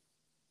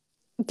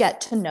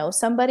get to know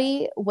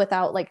somebody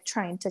without like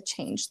trying to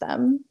change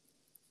them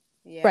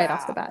right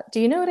off the bat. Do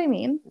you know what I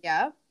mean?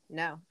 Yeah.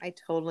 No, I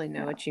totally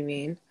know what you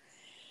mean.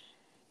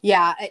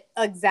 Yeah,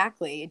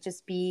 exactly.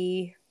 Just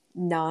be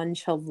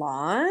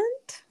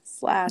nonchalant /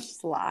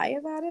 sly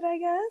about it, I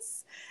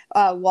guess.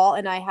 Walt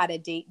and I had a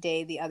date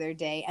day the other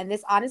day, and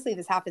this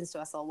happens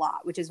to us a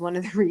lot, which is one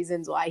of the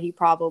reasons why he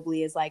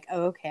probably is like,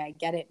 oh, okay, I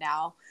get it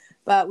now.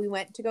 But we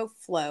went to go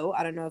float.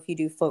 I don't know if you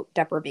do float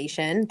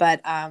deprivation,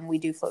 but we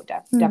do float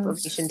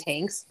deprivation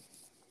tanks.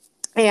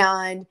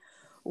 And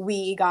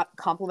we got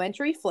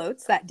complimentary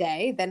floats that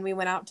day. Then we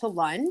went out to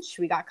lunch.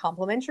 We got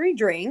complimentary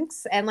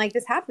drinks. And like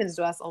this happens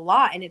to us a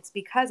lot. And it's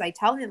because I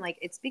tell him like,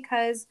 it's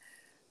because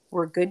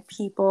we're good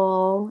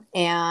people,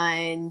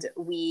 and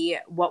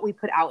what we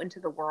put out into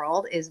the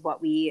world is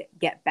what we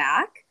get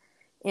back.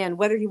 And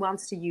whether he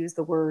wants to use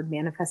the word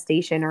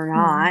manifestation or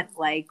not,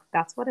 like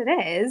that's what it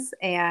is.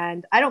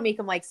 And I don't make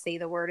him like say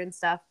the word and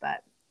stuff,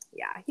 but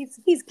yeah,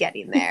 he's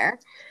getting there.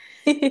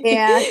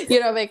 And you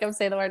don't make him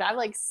say the word. I'm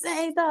like,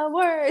 say the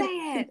word. Say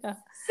it. Yeah.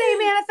 Say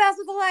manifest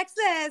with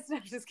Alexis. No,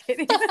 I'm just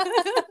kidding.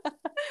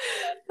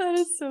 That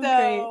is so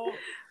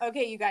great.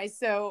 Okay, you guys.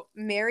 So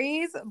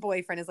Mary's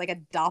boyfriend is like a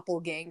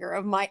doppelganger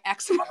of my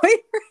ex-boyfriend.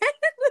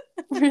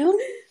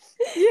 Really?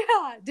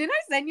 Yeah. Didn't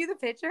I send you the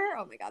picture?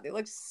 Oh my God, they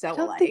look so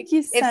alike. Think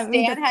you sent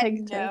me the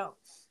picture.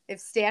 If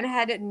Stan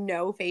had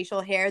no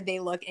facial hair, they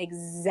look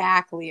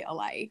exactly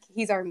alike.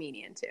 He's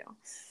Armenian too.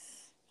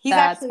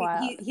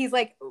 He's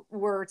like,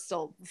 we're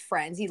still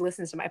friends. He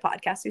listens to my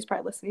podcast. He's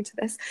probably listening to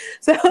this.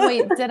 So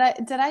wait, did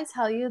I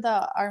tell you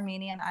the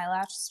Armenian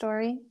eyelash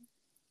story?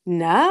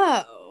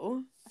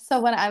 No.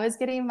 So when I was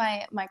getting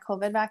my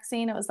COVID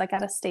vaccine, it was like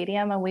at a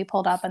stadium, and we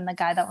pulled up, and the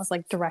guy that was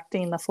like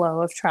directing the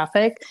flow of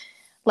traffic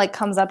like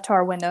comes up to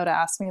our window to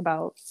ask me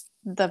about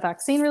the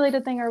vaccine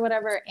related thing or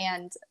whatever.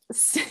 And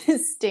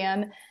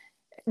Stan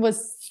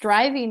was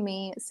driving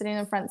me sitting in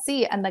the front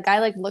seat, and the guy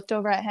like looked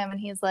over at him, and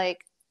he's like,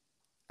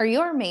 are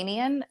you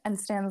Armenian? And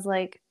Stan's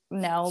like,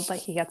 no, but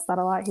he gets that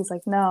a lot. He's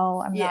like,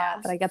 no, I'm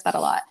not, but I get that a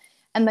lot.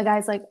 And the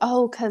guy's like,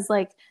 oh, because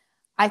like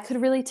I could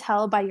really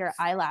tell by your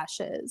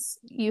eyelashes.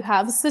 You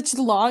have such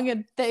long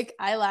and thick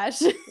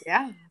eyelashes.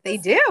 Yeah, they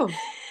do.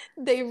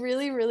 They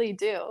really, really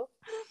do.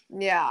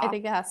 Yeah. I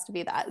think it has to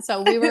be that.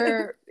 So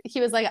he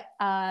was like,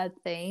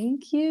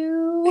 thank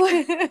you.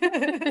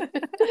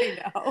 I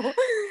know.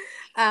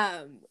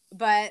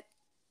 But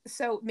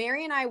so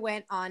Mary and I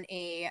went on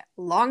a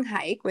long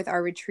hike with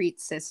our retreat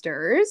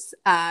sisters,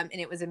 and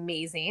it was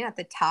amazing. At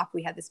the top,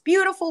 we had this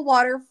beautiful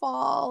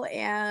waterfall,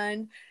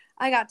 and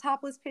I got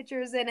topless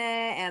pictures in it,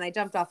 and I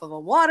jumped off of a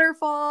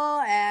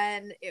waterfall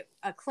and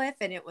a cliff,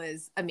 and it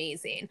was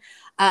amazing.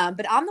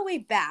 But on the way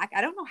back, I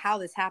don't know how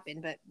this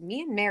happened, but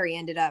me and Mary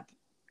ended up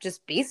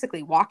just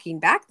basically walking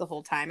back the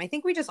whole time. I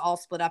think we just all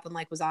split up and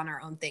like was on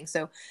our own thing.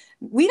 So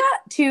we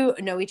got to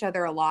know each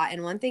other a lot.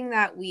 And one thing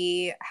that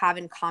we have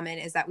in common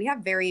is that we have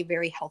very,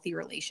 very healthy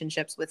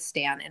relationships with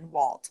Stan and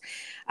Walt,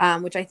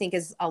 which I think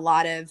is a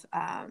lot of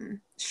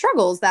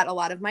struggles that a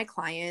lot of my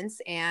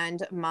clients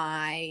and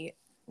my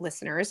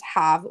listeners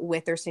have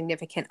with their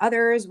significant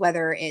others,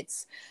 whether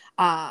it's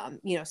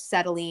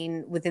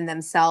settling within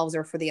themselves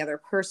or for the other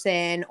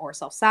person, or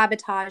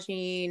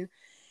self-sabotaging.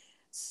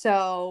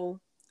 So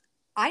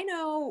I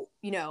know,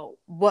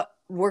 what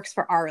works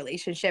for our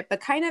relationship, but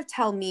kind of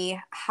tell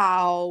me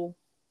how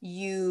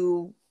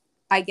you,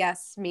 I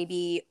guess,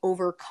 maybe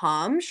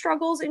overcome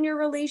struggles in your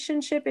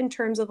relationship in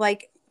terms of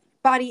like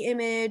body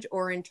image,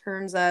 or in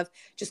terms of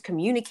just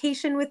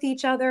communication with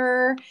each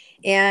other.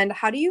 And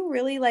how do you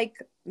really like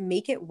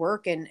make it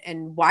work? And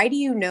why do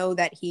you know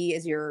that he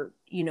is your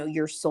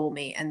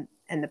soulmate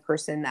and the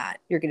person that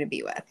you're going to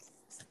be with?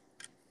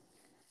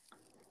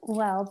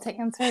 Well, to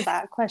answer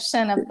that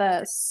question of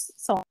the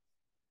soul,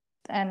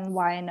 and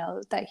why I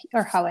know that,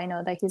 or how I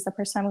know that he's the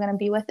person I'm going to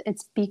be with,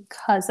 it's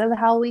because of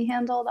how we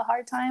handle the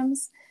hard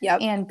times.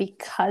 Yep. And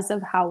because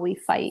of how we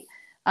fight.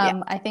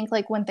 Yeah. I think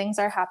like when things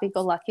are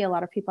happy-go-lucky, a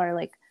lot of people are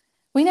like,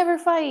 we never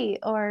fight,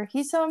 or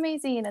he's so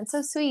amazing and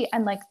so sweet.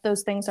 And like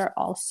those things are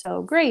all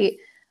so great.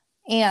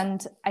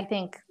 And I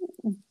think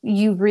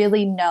you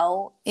really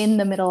know in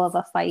the middle of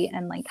a fight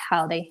and like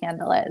how they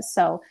handle it.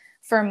 So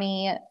for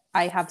me,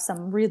 I have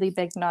some really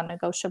big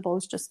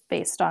non-negotiables just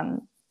based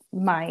on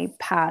my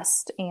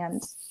past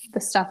and the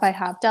stuff I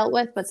have dealt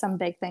with. But some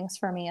big things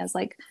for me is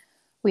like,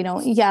 we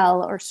don't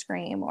yell or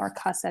scream or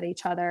cuss at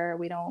each other.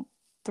 We don't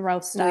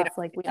throw stuff.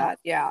 We don't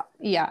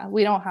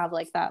have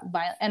like that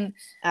violent. And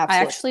Absolutely.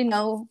 I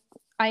actually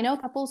I know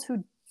couples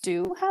who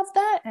do have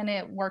that and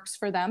it works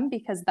for them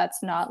because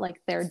that's not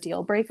like their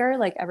deal breaker.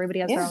 Like everybody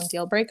has their own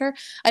deal breaker.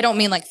 I don't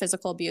mean like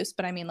physical abuse,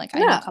 but I mean like I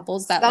know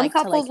couples that some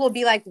couples will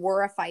be like,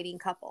 we're a fighting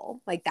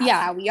couple, like that's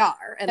how we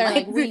are, and they're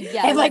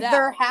and like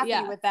they're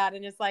happy with that,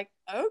 and it's like,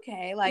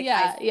 okay, like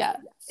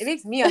it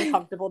makes me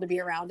uncomfortable to be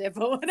around it,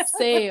 but whatever.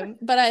 Same.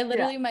 But I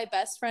literally my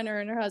best friend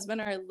and her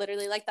husband are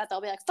literally like that.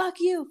 They'll be like,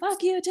 fuck you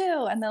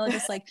too, and they'll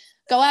just like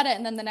go at it,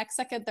 and then the next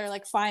second they're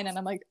like fine, and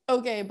I'm like,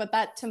 okay, but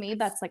that to me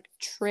that's like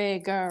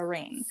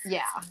triggering.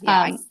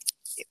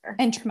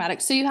 And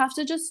traumatic. So you have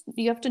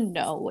to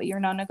know what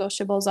your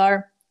non-negotiables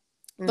are.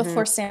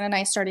 Before Stan and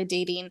I started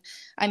dating,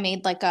 I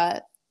made like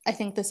I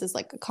think this is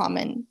like a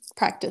common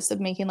practice of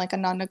making like a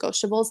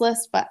non-negotiables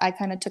list, but I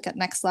kind of took it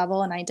next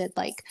level and I did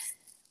like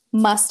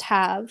must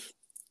have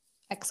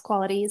X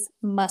qualities,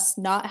 must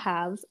not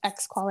have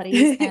X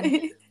qualities,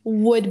 and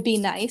would be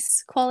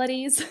nice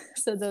qualities.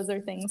 So those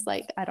are things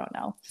like, I don't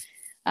know,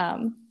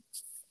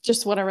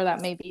 just whatever that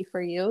may be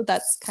for you.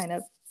 That's kind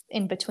of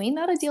in between,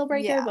 not a deal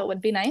breaker, but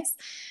would be nice.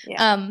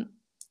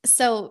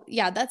 So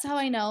yeah, that's how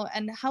I know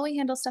and how we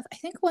handle stuff. I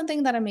think one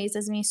thing that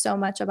amazes me so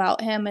much about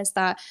him is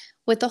that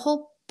with the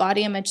whole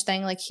body image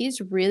thing, like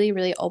he's really,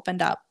 really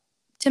opened up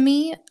to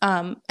me,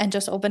 and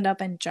just opened up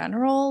in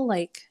general,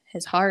 like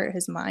his heart,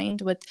 his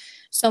mind with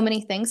so many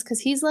things. Cause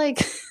he's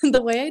like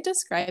the way I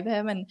describe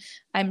him, and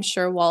I'm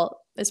sure Walt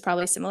is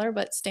probably similar,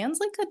 but Stan's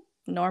like a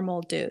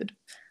normal dude.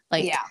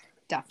 Like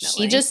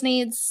definitely. He just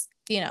needs,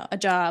 a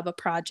job, a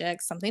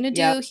project, something to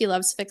do. He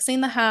loves fixing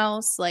the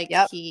house. Like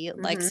he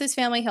likes his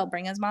family. He'll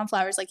bring his mom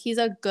flowers. Like he's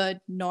a good,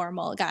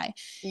 normal guy.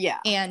 Yeah.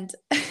 And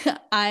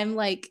I'm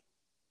like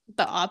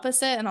the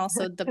opposite. And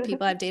also the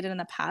people I've dated in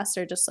the past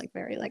are just like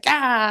very like,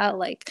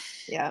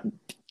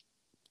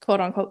 quote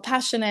unquote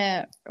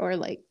passionate or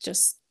like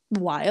just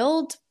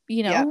wild,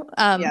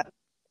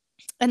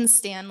 And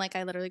Stan, like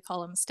I literally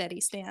call him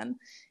Steady Stan.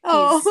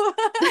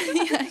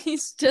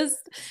 He's just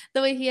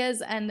the way he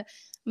is. And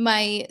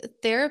my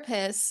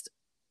therapist,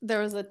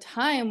 there was a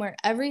time where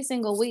every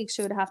single week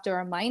she would have to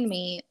remind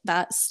me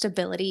that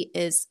stability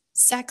is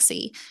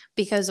sexy,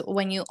 because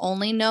when you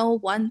only know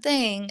one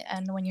thing,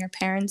 and when your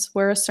parents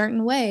were a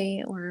certain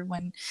way, or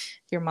when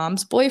your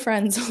mom's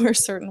boyfriends were a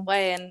certain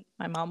way, and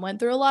my mom went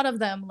through a lot of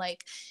them,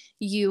 like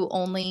you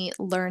only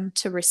learn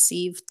to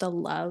receive the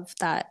love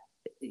that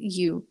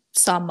you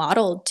saw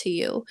modeled to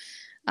you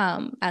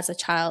as a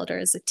child or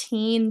as a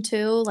teen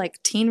too.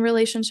 Like teen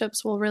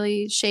relationships will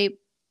really shape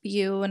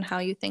you and how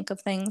you think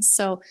of things.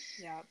 So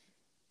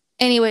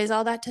anyways,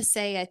 all that to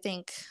say, I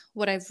think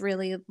what I've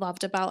really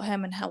loved about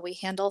him and how we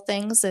handle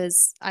things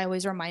is I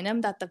always remind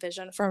him that the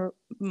vision for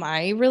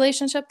my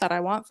relationship that I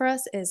want for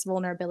us is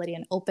vulnerability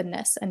and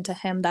openness. And to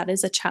him, that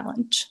is a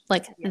challenge.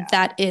 Like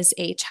that is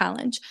a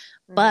challenge.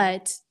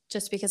 But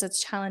just because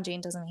it's challenging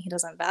doesn't mean he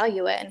doesn't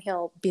value it. And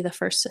he'll be the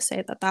first to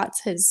say that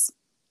that's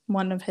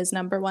one of his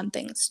number one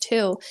things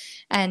too.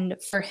 And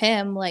for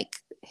him, like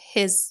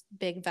his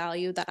big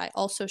value that I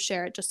also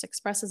share, it just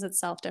expresses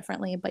itself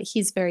differently, but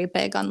he's very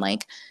big on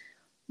like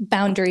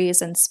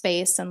boundaries and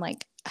space and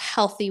like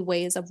healthy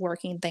ways of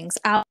working things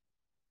out.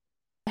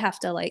 I have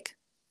to like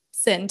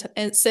sit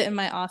in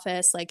my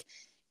office, like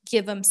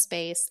give him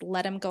space,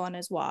 let him go on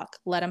his walk,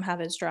 let him have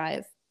his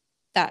drive,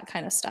 that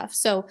kind of stuff.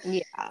 So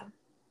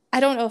I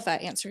don't know if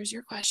that answers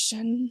your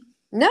question.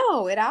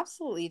 No, it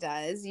absolutely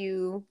does.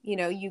 You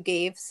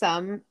gave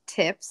some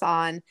tips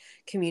on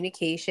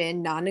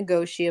communication,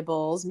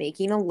 non-negotiables,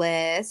 making a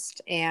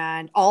list,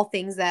 and all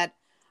things that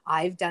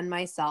I've done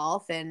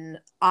myself. And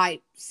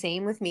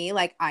same with me.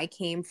 Like I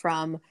came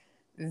from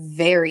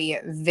very,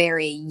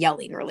 very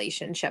yelling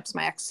relationships.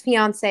 My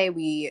ex-fiance,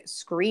 we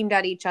screamed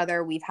at each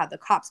other. We've had the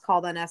cops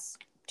called on us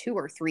 2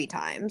 or 3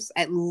 times,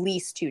 at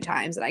least 2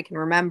 times that I can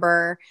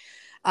remember.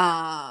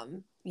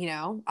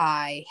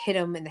 I hit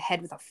him in the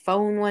head with a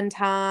phone one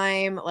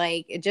time,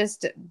 like it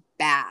just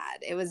bad.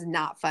 It was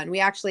not fun. We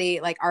actually,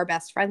 like our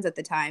best friends at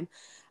the time,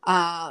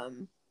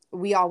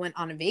 we all went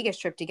on a Vegas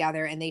trip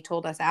together, and they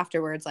told us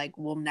afterwards, like,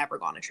 we'll never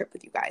go on a trip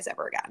with you guys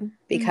ever again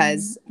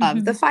because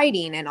of the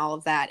fighting and all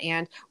of that.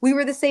 And we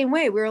were the same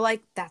way. We were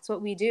like, that's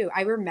what we do.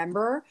 I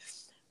remember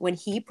when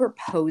he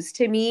proposed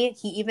to me,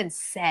 he even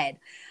said,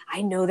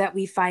 I know that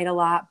we fight a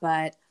lot,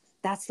 but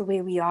that's the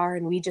way we are.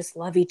 And we just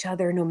love each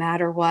other no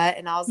matter what.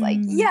 And I was like,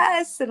 Mm.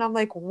 yes. And I'm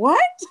like, what?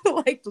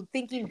 Like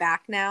thinking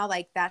back now,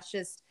 like that's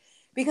just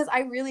because I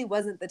really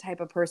wasn't the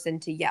type of person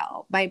to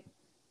yell.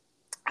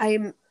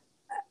 I'm,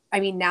 I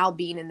mean, now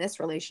being in this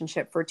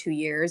relationship for 2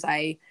 years,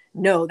 I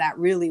know that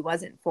really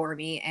wasn't for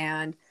me.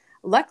 And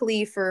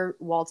luckily for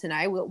Walt and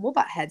I, we'll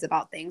butt heads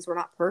about things. We're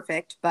not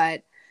perfect,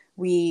 but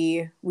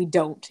we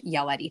don't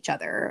yell at each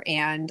other.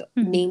 And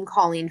Mhm. name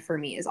calling for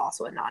me is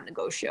also a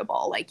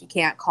non-negotiable. Like you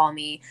can't call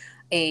me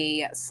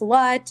a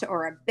slut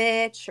or a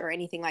bitch or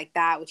anything like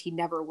that, which he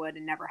never would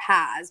and never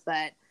has.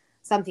 But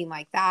something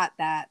like that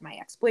my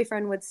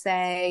ex-boyfriend would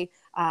say,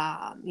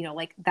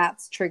 like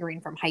that's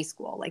triggering from high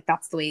school. Like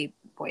that's the way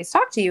boys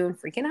talk to you in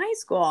freaking high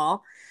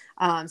school.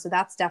 So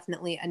that's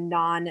definitely a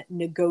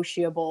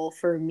non-negotiable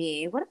for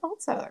me. What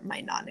else are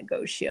my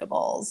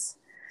non-negotiables?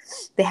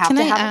 They have Can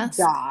to I have a ask?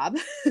 job.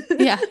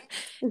 Yeah.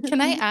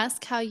 Can I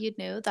ask how you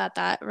knew that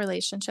that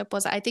relationship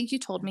was? I think you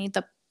told me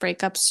the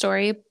breakup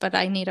story, but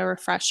I need a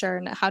refresher.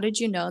 And how did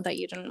you know that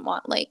you didn't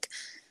want like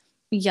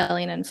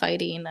yelling and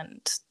fighting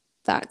and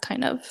that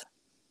kind of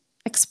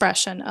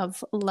expression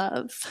of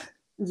love?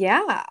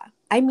 Yeah.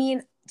 I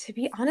mean, to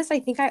be honest, I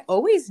think I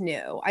always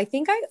knew. I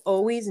think I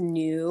always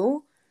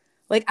knew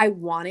like I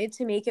wanted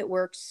to make it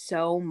work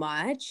so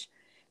much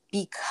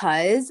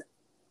because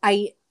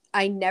I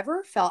I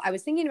never felt I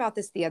was thinking about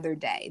this the other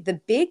day. The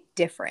big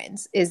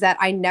difference is that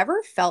I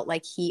never felt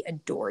like he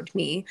adored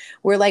me.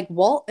 Where like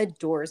Walt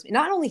adores me.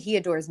 Not only he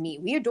adores me,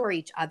 we adore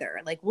each other.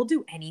 Like we'll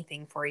do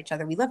anything for each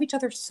other. We love each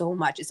other so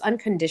much. It's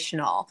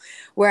unconditional.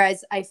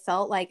 Whereas I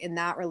felt like in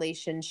that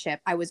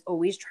relationship, I was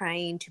always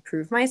trying to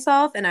prove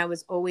myself and I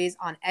was always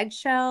on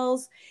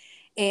eggshells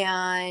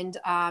and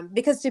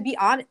because to be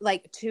honest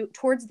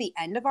towards the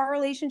end of our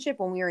relationship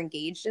when we were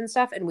engaged and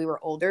stuff and we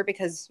were older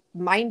because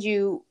mind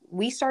you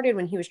we started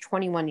when he was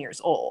 21 years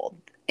old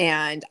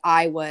and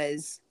I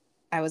was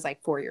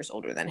like 4 years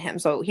older than him,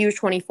 so he was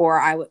 24,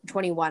 I was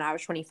 21, I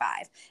was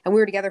 25, and we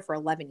were together for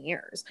 11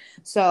 years.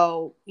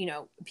 So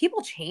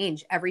people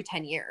change every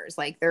 10 years,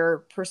 like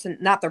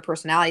not their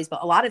personalities,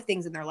 but a lot of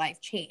things in their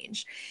life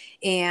change.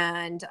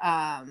 And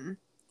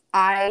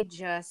I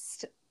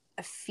just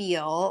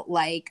feel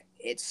like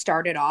it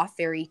started off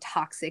very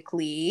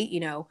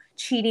toxically,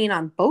 cheating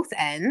on both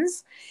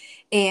ends.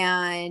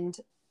 And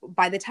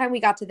by the time we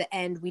got to the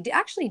end, we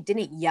actually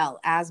didn't yell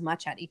as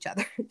much at each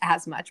other,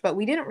 as much, but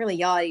we didn't really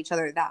yell at each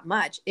other that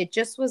much. It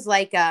just was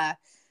like a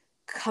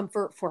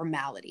comfort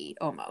formality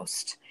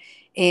almost.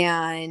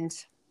 And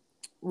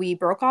we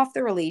broke off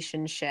the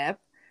relationship,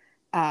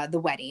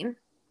 the wedding,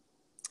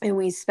 and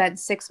we spent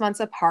 6 months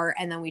apart.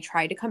 And then we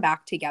tried to come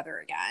back together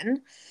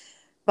again.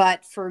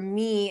 But for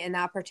me in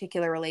that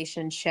particular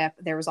relationship,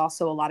 there was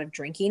also a lot of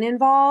drinking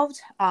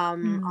involved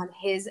Mm. on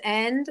his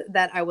end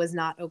that I was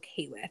not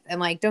okay with.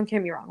 And like, don't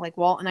get me wrong, like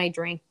Walt and I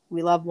drink,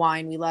 we love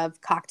wine, we love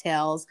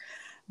cocktails,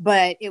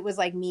 but it was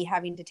like me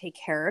having to take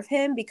care of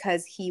him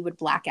because he would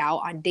black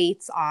out on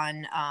dates,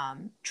 on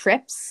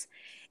trips.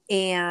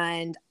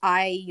 And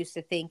I used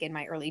to think in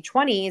my early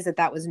 20s that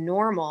that was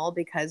normal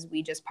because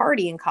we just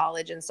party in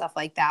college and stuff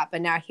like that.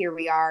 But now here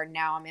we are.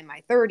 Now I'm in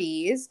my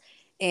 30s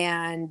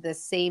and the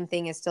same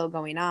thing is still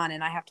going on.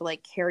 And I have to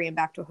like carry him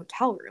back to a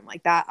hotel room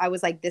like that. I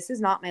was like, this is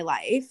not my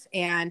life.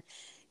 And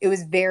it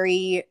was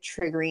very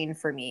triggering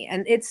for me.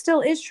 And it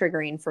still is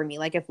triggering for me.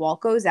 Like if Walt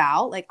goes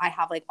out, like I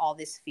have like all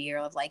this fear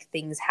of like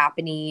things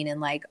happening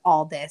and like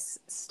all this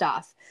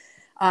stuff.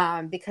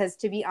 Because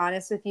to be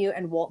honest with you,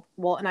 and Walt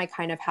and I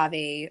kind of have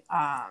a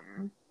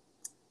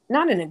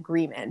not an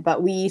agreement,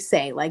 but we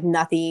say like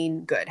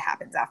nothing good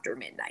happens after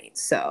midnight.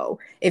 So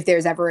if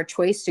there's ever a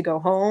choice to go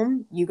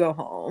home, you go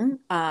home,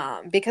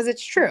 because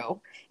it's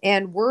true.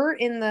 And we're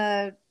in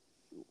the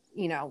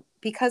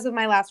because of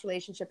my last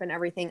relationship and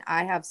everything,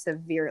 I have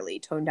severely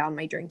toned down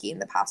my drinking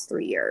the past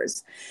 3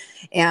 years.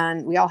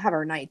 And we all have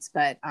our nights,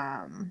 but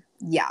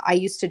yeah, I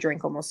used to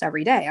drink almost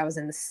every day. I was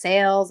in the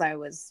sales, I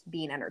was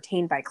being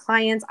entertained by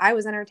clients, I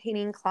was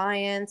entertaining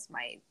clients,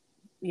 my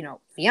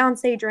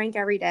fiance drank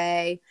every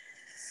day.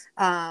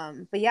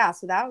 But yeah,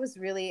 so that was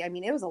really, I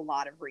mean, it was a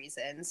lot of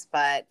reasons,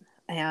 but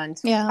and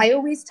Yeah. I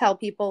always tell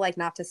people like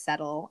not to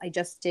settle. I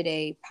just did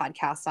a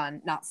podcast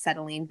on not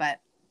settling, but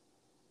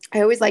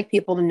I always like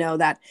people to know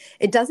that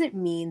it doesn't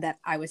mean that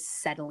I was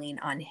settling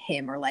on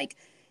him or like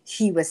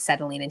he was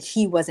settling and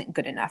he wasn't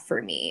good enough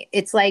for me.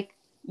 It's like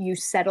you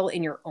settle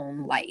in your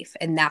own life.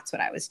 And that's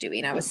what I was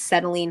doing. I was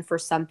settling for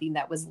something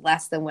that was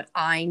less than what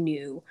I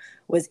knew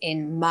was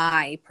in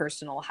my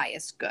personal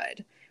highest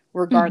good. Hmm.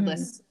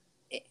 Regardless,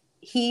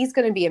 he's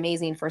going to be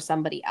amazing for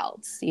somebody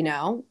else,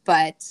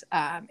 but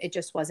it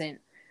just wasn't.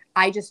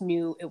 I just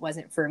knew it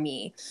wasn't for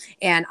me.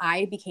 And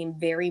I became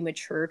very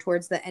mature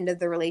towards the end of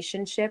the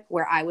relationship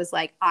where I was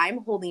like,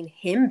 I'm holding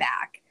him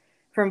back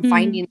from Mm.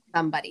 finding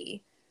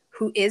somebody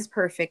who is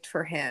perfect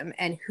for him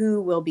and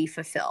who will be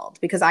fulfilled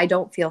because I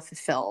don't feel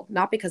fulfilled,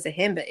 not because of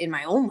him, but in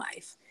my own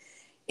life.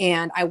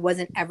 And I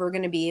wasn't ever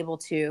going to be able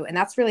to. And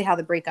that's really how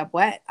the breakup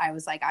went. I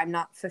was like, I'm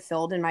not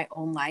fulfilled in my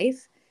own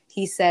life.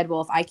 he said,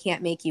 well, if I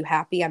can't make you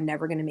happy, I'm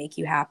never going to make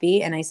you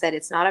happy. And I said,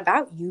 it's not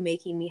about you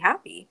making me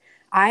happy.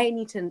 I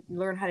need to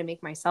learn how to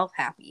make myself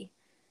happy.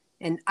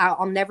 And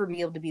I'll never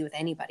be able to be with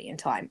anybody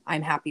until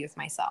I'm happy with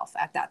myself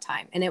at that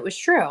time. And it was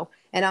true.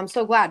 And I'm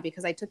so glad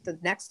because I took the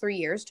next 3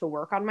 years to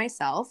work on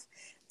myself,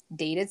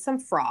 dated some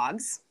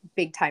frogs,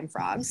 big time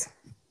frogs.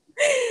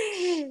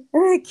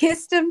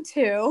 Kissed him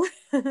too.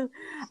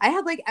 I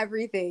had like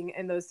everything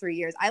in those 3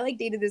 years. I like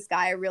dated this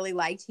guy I really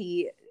liked.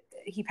 He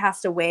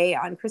passed away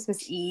on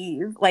Christmas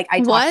Eve. Like I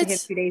talked to him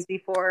What? 2 days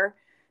before.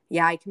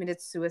 Yeah, I committed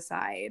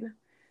suicide.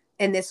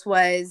 And this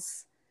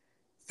was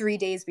 3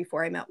 days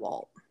before I met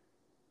Walt.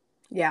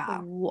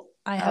 Yeah.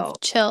 I have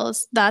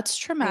chills. That's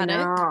I traumatic.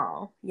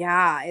 know.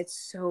 Yeah, it's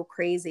so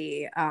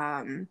crazy.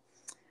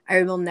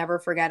 I will never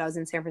forget. I was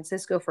in San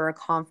Francisco for a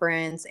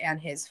conference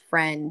and his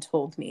friend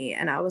told me,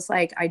 and I was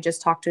like, I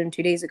just talked to him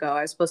 2 days ago.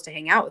 I was supposed to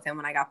hang out with him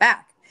when I got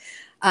back.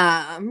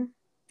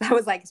 I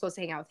was like supposed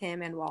to hang out with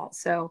him and Walt.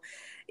 So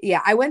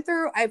yeah,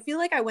 I feel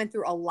like I went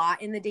through a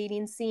lot in the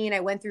dating scene. I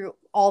went through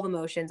all the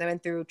motions. I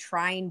went through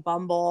trying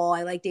Bumble.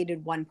 I like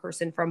dated one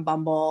person from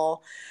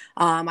Bumble.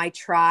 I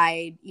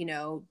tried,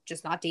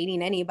 just not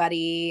dating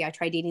anybody. I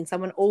tried dating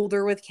someone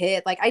older with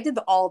kids. Like I did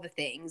all the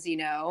things,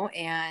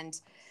 and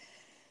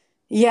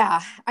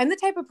yeah, I'm the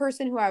type of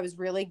person who I was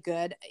really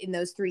good in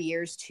those 3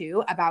 years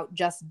too about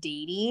just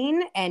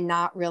dating and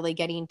not really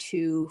getting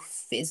too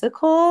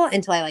physical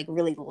until I like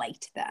really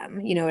liked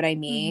them. You know what I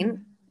mean?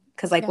 Mm-hmm.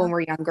 Because like Yeah. when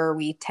we're younger,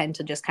 we tend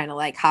to just kind of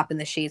like hop in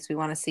the sheets. We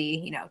want to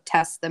see,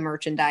 test the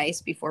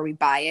merchandise before we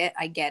buy it.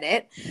 I get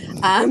it.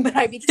 But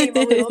I became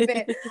a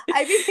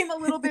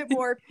little bit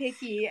more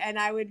picky and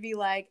I would be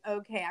like,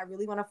 okay, I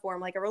really want to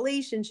form like a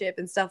relationship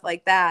and stuff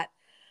like that.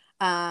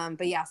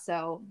 But yeah,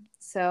 so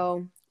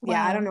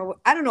yeah, Wow.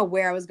 I don't know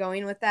where I was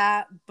going with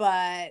that,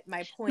 but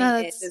my point No,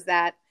 is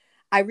that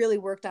I really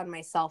worked on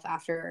myself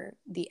after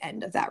the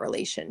end of that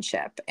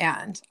relationship.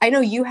 And I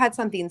know you had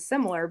something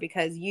similar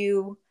because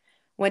you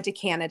went to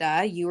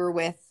Canada, you were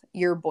with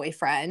your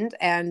boyfriend,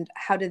 and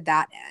how did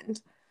that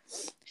end?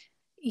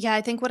 yeah,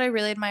 I think what I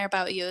really admire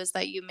about you is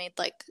that you made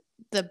like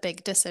the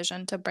big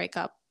decision to break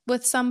up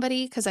with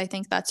somebody because I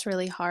think that's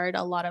really hard.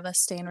 A lot of us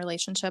stay in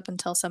relationship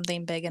until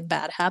something big and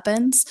bad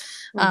happens,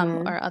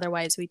 Mm-hmm. or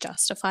otherwise we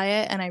justify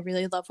it. And I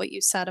really love what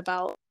you said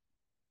about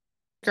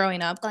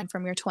growing up, going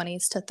from your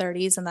 20s to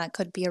 30s, and that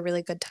could be a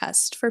really good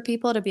test for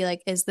people to be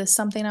like, is this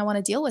something I want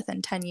to deal with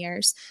in 10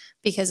 years?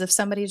 Because if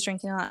somebody's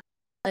drinking a lot of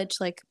college,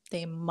 like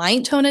they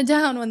might tone it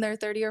down when they're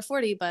 30 or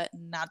 40, but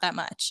not that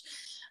much.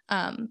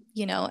 And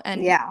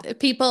Yeah.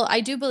 people, I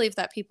do believe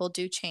that people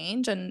do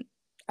change, and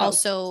Oh,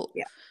 also,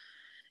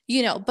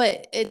 yeah.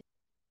 but it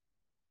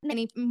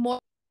any more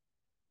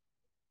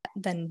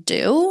than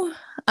do.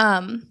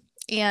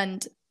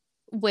 And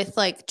with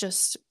like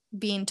just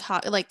being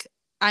taught, like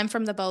I'm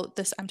from the boat,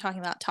 I'm talking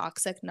about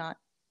toxic, not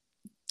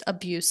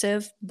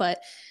abusive,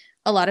 but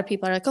a lot of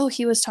people are like, oh,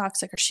 he was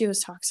toxic or she was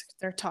toxic.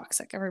 They're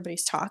toxic.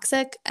 Everybody's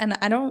toxic. And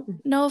I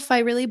don't know if I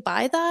really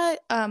buy that.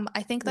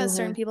 I think that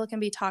certain Mm-hmm. people can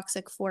be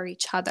toxic for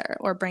each other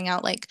or bring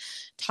out like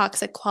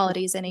toxic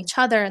qualities in each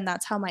other. And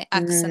that's how my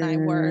ex and I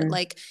were. Mm-hmm.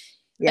 Like,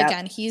 Yep.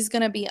 again, he's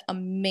going to be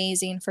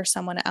amazing for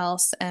someone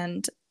else.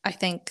 And I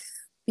think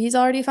he's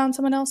already found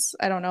someone else.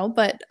 I don't know.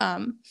 But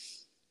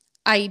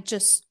I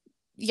just,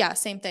 yeah,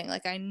 same thing.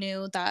 Like I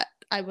knew that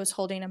I was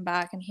holding him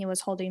back and he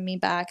was holding me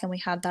back. And we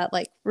had that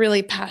like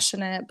really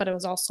passionate, but it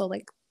was also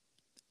like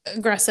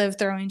aggressive,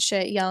 throwing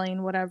shit,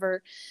 yelling,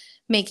 whatever,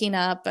 making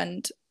up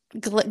and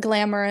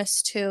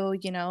glamorous too,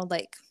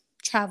 like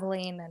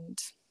traveling and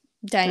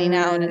dining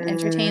out and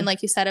entertaining. Mm-hmm.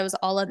 Like you said, it was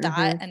all of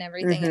that and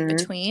everything in Mm-hmm.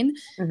 between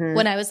Mm-hmm.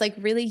 when I was like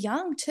really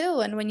young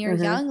too. And when you're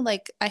Mm-hmm. young,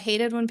 like I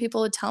hated when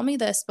people would tell me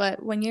this,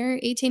 but when you're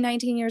 18,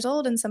 19 years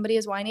old and somebody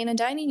is whining and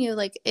dining you,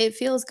 like it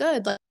feels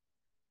good. Like,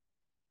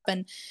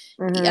 and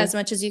Mm-hmm. as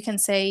much as you can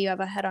say you have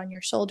a head on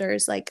your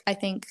shoulders, like I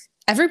think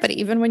everybody,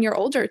 even when you're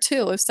older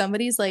too, if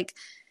somebody's like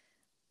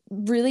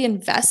really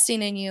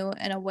investing in you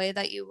in a way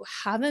that you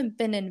haven't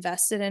been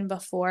invested in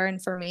before.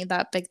 And for me,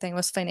 that big thing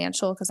was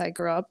financial because I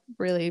grew up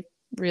really,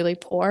 really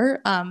poor.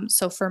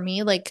 So for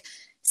me, like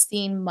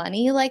seeing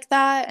money like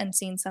that and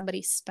seeing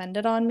somebody spend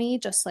it on me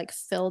just like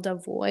filled a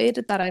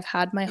void that I've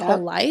had my whole Yep.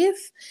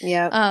 life.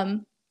 Yep.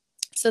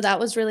 So that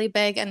was really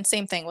big. And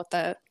same thing with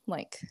the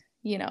like,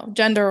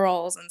 gender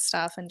roles and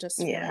stuff and just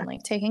feeling Yeah.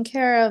 like taken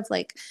care of.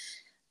 Like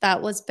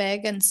that was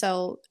big. And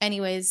so,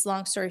 anyways,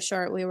 long story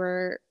short,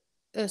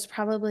 it was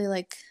probably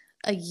like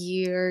a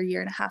year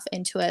and a half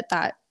into it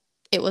that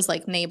it was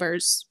like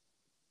neighbors.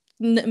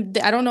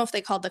 I don't know if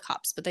they called the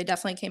cops, but they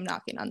definitely came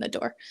knocking on the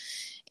door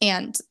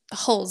and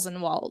holes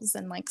in walls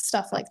and like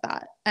stuff like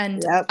that.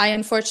 And Yep. I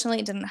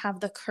unfortunately didn't have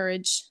the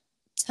courage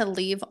to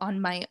leave on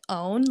my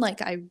own.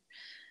 Like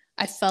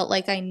I felt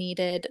like I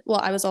needed,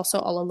 well, I was also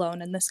all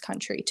alone in this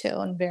country too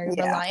and very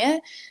Yeah.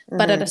 reliant.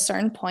 But at a Mm-hmm.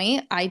 certain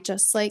point, I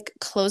just like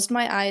closed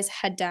my eyes,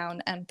 head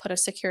down, and put a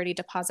security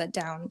deposit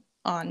down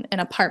on an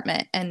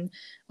apartment. And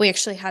we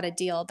actually had a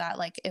deal that,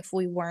 like, if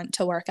we weren't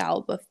to work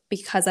out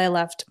because I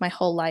left my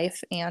whole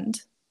life and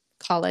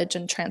college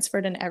and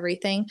transferred and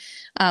everything,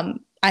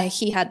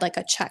 he had like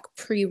a check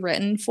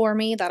pre-written for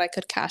me that I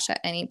could cash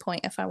at any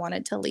point if I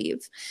wanted to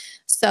leave.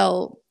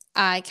 So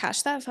I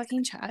cashed that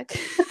fucking check.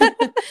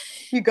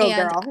 You go,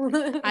 and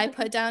girl. I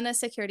put down a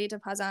security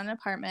deposit on an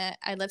apartment.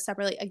 I lived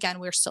separately. Again,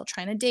 we were still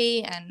trying to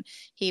date, and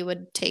he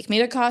would take me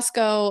to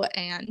Costco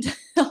and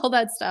all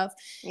that stuff.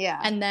 Yeah.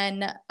 And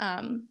then,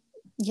 and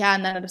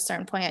then at a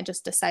certain point, I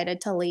just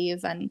decided to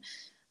leave. And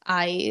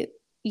sometimes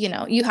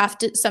you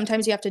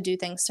have to do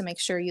things to make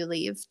sure you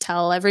leave.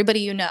 Tell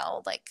everybody you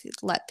know, like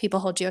let people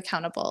hold you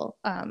accountable.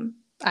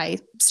 I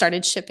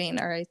started shipping,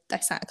 or I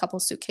sent a couple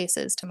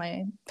suitcases to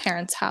my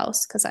parents'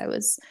 house because I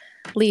was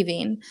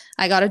leaving.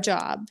 I got a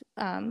job,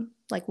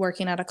 like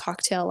working at a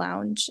cocktail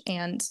lounge.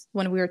 And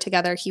when we were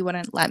together, he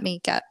wouldn't let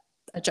me get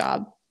a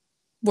job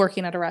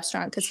working at a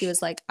restaurant because he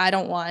was like, I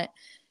don't want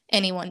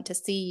anyone to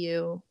see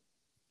you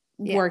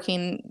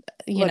working,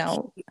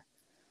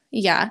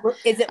 Yeah. Was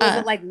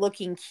it like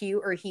looking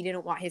cute, or he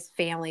didn't want his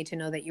family to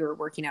know that you were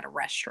working at a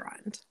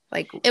restaurant?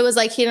 Like, it was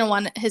like he didn't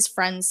want his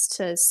friends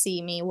to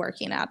see me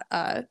working at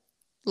a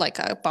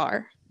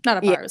bar. Not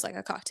a bar, it was like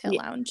a cocktail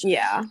lounge.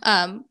 Yeah.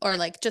 Or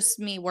like just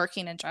me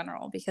working in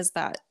general, because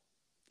that,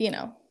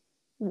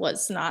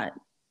 was not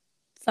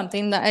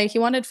something that he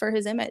wanted for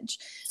his image,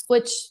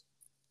 which,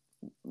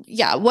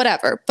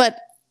 whatever. But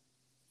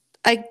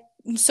I'm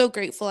so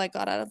grateful I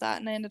got out of that,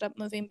 and I ended up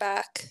moving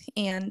back,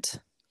 and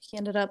he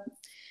ended up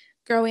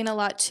growing a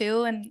lot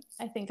too. And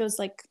I think it was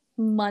like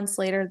months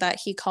later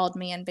that he called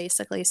me and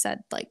basically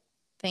said, like,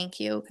 thank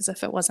you, because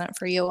if it wasn't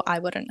for you, I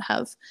wouldn't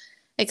have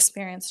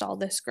experienced all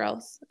this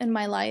growth in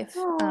my life.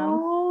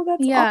 Oh,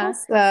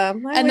 that's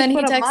awesome. And then he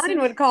texted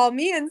mine would call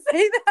me and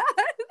say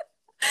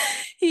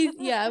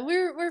that.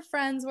 We're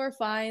friends, we're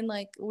fine,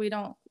 like we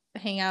don't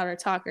hang out or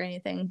talk or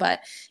anything,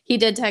 but he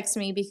did text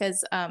me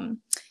because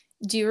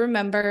do you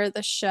remember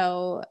the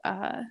show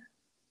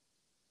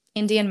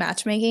Indian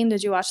Matchmaking?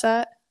 Did you watch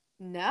that?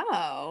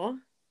 No.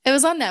 It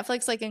was on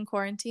Netflix, like in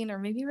quarantine, or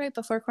maybe right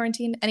before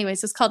quarantine.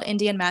 Anyways, it's called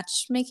Indian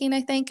Matchmaking,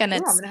 I think. And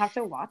I'm gonna have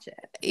to watch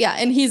it. Yeah,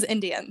 and he's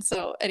Indian.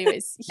 So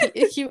anyways,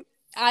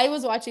 I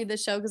was watching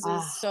this show because it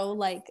was so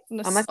like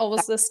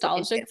almost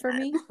nostalgic for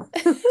me.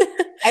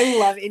 I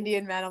love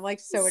Indian men. I'm like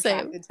so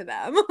attracted to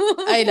them.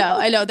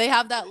 I know. They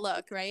have that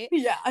look, right?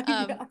 Yeah.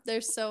 They're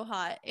so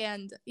hot.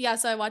 And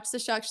so I watched the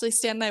show. Actually,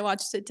 Stan and I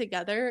watched it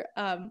together.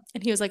 And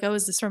he was like, oh,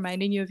 is this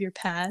reminding you of your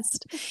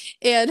past?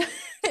 And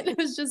it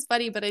was just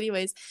funny. But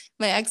anyways,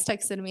 my ex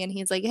texted me and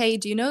he's like, hey,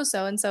 do you know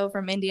so-and-so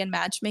from Indian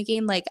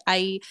Matchmaking? Like,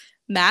 I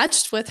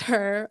matched with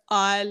her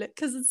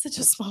because it's such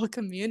a small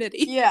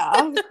community.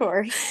 Yeah, of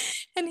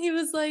course. And he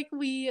was like,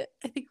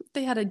 I think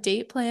they had a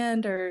date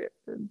planned, or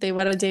they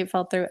went on a date,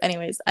 fell through.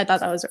 Anyways, I thought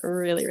that was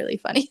really, really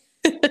funny.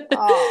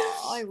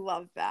 Oh, I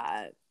love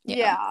that.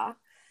 Yeah.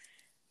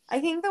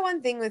 I think the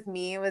one thing with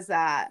me was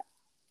that,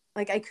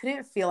 like, I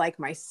couldn't feel like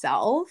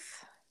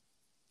myself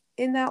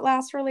in that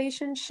last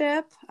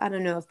relationship. I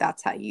don't know if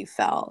that's how you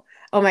felt.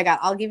 Oh my God,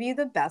 I'll give you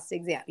the best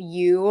example.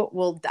 You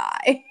will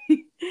die.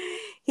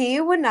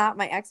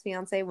 My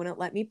ex-fiance wouldn't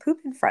let me poop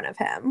in front of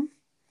him.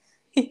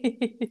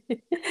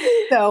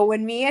 So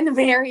when me and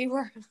Mary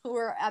were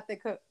at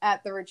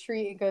the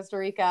retreat in Costa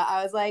Rica,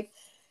 I was like,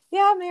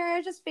 yeah, Mary,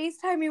 I just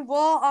FaceTime you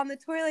while on the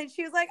toilet.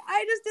 She was like,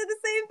 I just did the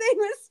same thing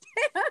with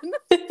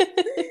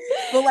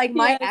Stan. But like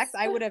my ex,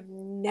 I would have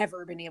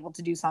never been able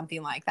to do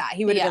something like that.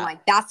 He would have been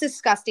like, that's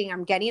disgusting.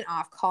 I'm getting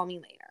off. Call me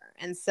later.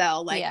 And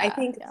so like, I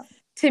think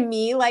to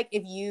me, like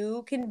if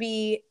you can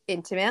be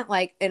intimate,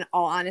 like in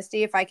all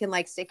honesty, if I can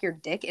like stick your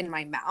dick in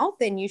my mouth,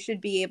 then you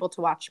should be able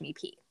to watch me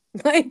pee.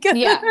 Like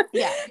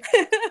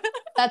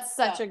that's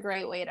such a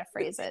great way to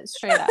phrase it,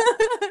 straight up.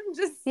 I'm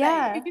just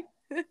saying.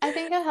 I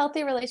think a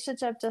healthy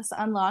relationship just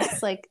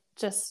unlocks like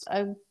just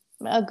a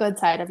good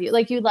side of you.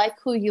 Like you like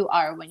who you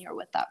are when you're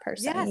with that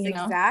person. Yes,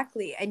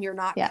 exactly. And you're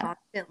not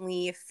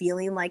constantly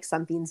feeling like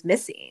something's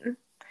missing.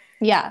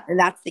 Yeah. And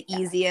that's the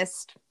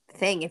easiest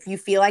thing. If you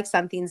feel like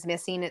something's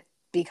missing, it's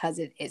because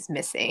it is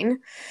missing.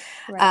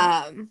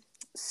 Right.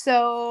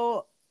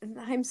 So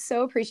I'm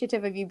so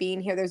appreciative of you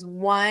being here. There's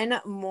one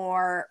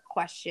more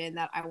question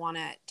that I want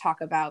to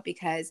talk about,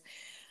 because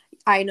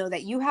I know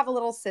that you have a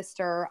little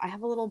sister. I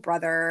have a little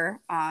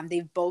brother.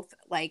 They've both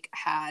like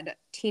had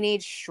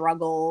teenage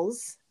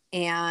struggles,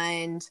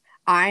 and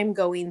I'm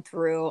going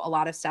through a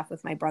lot of stuff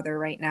with my brother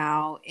right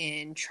now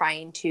in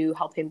trying to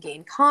help him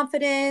gain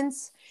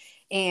confidence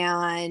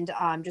and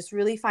just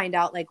really find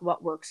out like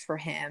what works for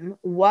him.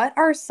 What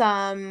are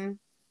some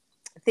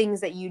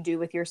things that you do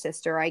with your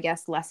sister, I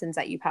guess lessons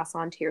that you pass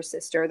on to your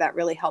sister that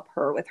really help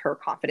her with her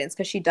confidence?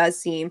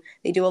 Because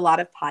they do a lot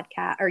of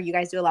or you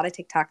guys do a lot of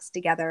TikToks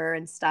together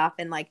and stuff,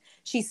 and like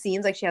she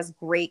seems like she has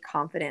great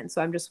confidence.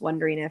 So I'm just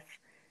wondering if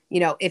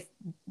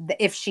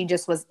she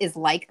just is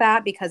like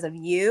that because of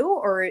you,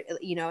 or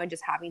and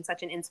just having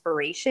such an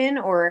inspiration,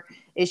 or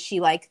is she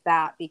like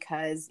that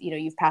because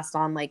you've passed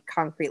on like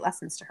concrete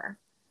lessons to her?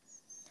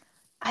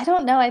 I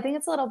don't know. I think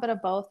it's a little bit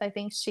of both. I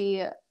think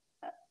she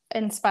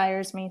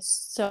inspires me.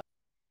 So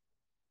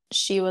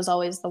she was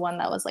always the one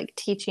that was like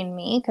teaching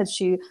me, because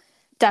she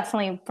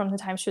definitely from the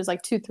time she was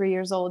like 2, 3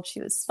 years old, she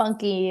was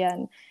spunky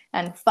and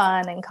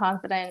fun and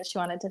confident. She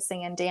wanted to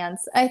sing and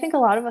dance. I think a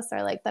lot of us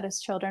are like that as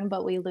children,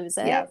 but we lose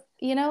Yeah. it,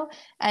 you know?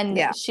 And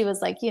Yeah. she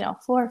was like, you know,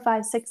 4,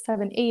 5, 6,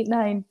 7, 8,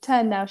 9,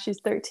 10. Now she's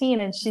 13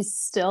 and she's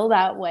still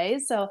that way.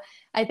 So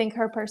I think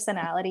her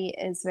personality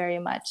is very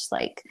much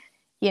like,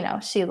 you know,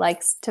 she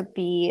likes to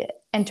be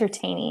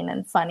entertaining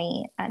and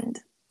funny, and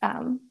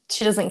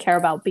she doesn't care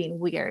about being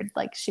weird.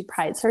 Like she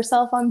prides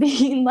herself on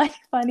being like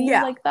funny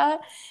Yeah. like that.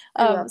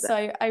 I love So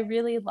that. I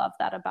really love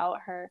that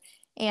about her.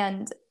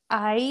 And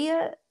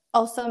I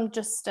also am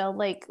just still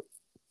like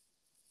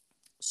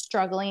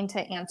struggling to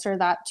answer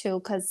that too,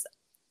 because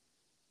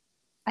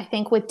I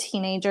think with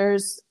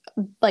teenagers,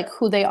 like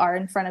who they are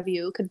in front of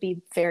you could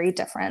be very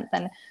different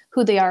than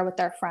who they are with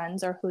their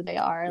friends or who they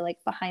are like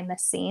behind the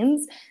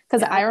scenes.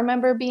 Because I Yeah.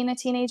 remember being a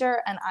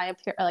teenager and I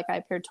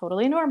appeared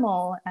totally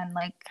normal and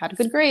like had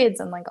good grades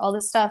and like all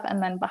this stuff.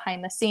 And then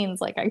behind the scenes,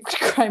 like I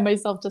cry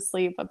myself to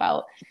sleep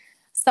about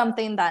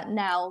something that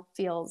now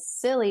feels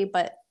silly,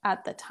 but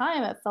at the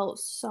time it felt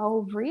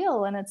so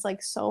real, and it's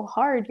like so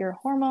hard. Your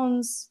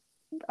hormones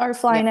are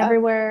flying Yeah.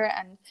 everywhere,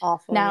 and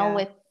Awful. now Yeah.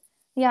 with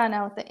yeah,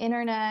 now with the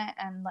internet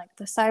and like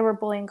the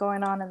cyberbullying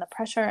going on and the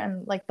pressure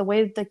and like the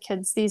way the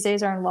kids these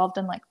days are involved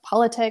in like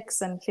politics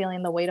and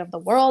feeling the weight of the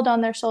world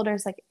on their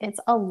shoulders, like it's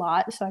a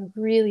lot. So I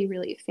really,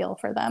 really feel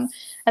for them.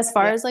 As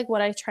far Yeah. as like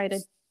what I try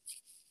to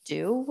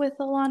do with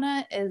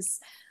Alana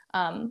is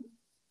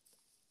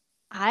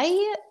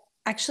I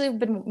actually have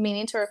been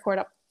meaning to record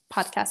a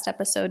podcast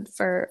episode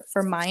for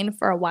mine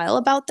for a while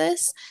about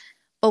this.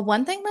 But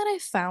one thing that I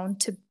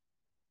found to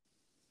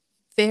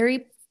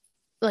very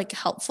like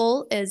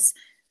helpful is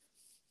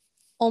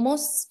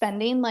almost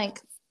spending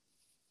like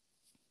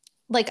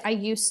I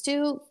used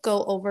to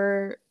go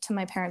over to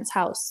my parents'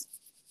 house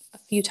a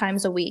few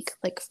times a week,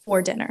 like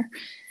for dinner.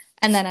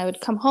 And then I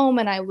would come home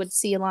and I would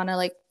see Alana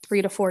like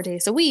 3 to 4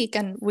 days a week.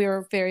 And we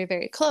were very,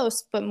 very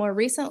close. But more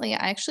recently,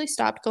 I actually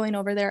stopped going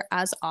over there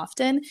as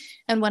often.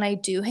 And when I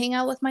do hang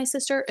out with my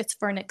sister, it's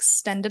for an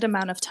extended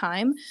amount of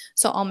time.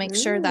 So I'll make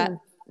sure that Mm.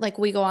 like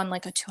we go on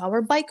like a 2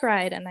 hour bike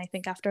ride. And I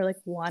think after like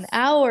 1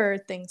 hour,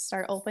 things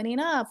start opening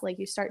up. Like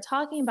you start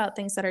talking about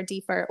things that are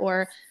deeper,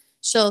 or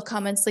she'll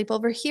come and sleep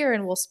over here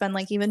and we'll spend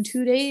like even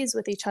 2 days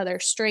with each other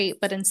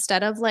straight. But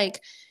instead of like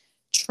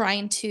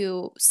trying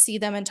to see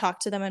them and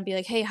talk to them and be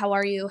like, hey, how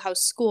are you? How's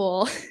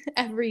school?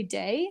 Every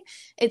day,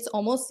 it's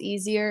almost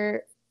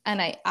easier. And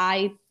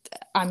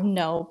I'm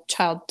no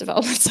child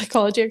development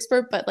psychology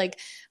expert, but like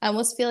I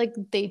almost feel like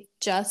they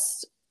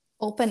just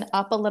open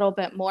up a little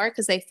bit more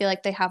because they feel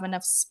like they have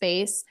enough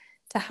space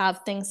to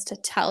have things to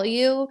tell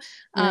you.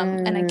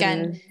 And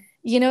again, Mm.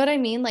 you know what I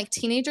mean? Like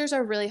teenagers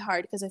are really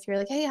hard because if you're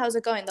like, hey, how's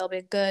it going? They'll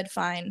be good,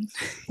 fine,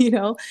 you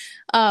know?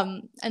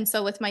 And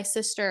so with my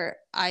sister,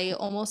 I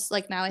almost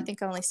like now I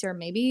think I only see her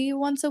maybe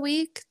once a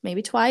week,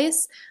 maybe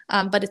twice.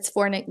 But it's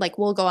for like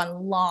we'll go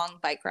on long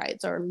bike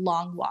rides or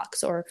long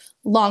walks or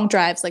long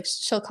drives. Like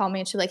she'll call me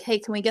and she's like, hey,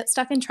 can we get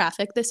stuck in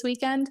traffic this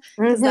weekend?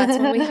 Because that's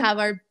when we have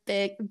our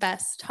big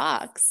best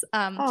talks.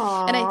 And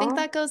I think Aw.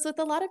 that goes with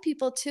a lot of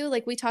people too.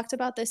 Like we talked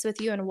about this with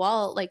you and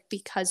Walt, like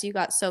because you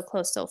got so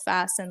close so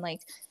fast, and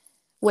like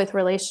with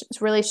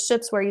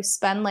relationships where you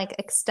spend like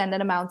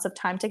extended amounts of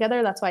time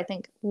together. That's why I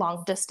think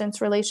long distance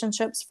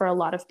relationships for a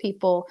lot of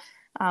people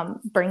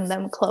bring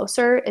them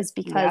closer, is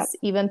Yep. because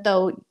even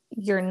though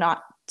you're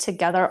not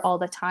together all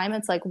the time,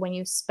 it's like when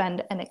you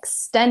spend an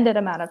extended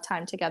amount of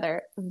time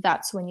together,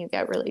 that's when you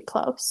get really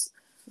close.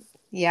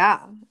 Yeah.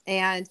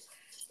 And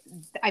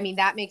I mean,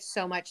 that makes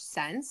so much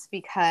sense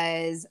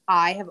because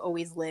I have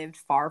always lived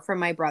far from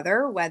my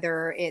brother,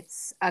 whether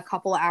it's a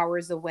couple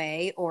hours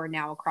away or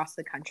now across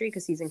the country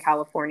because he's in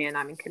California and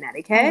I'm in Oh,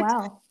 Connecticut.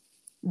 wow.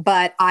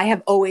 But I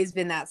have always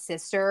been that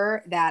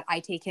sister that I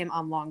take him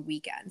on long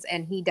weekends.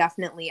 And he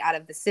definitely, out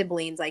of the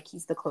siblings, like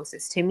he's the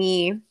closest to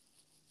me.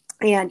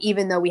 And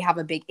even though we have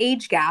a big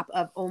age gap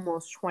of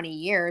almost 20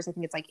 years, I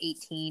think it's like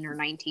 18 or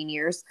 19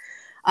 years.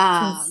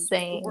 It's We're,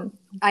 insane.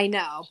 I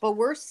know, but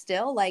we're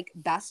still like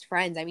best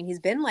friends. I mean, he's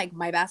been like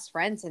my best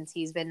friend since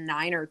he's been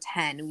 9 or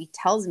 10. He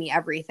tells me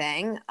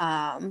everything,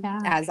 Yeah.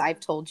 as I've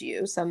told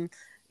you some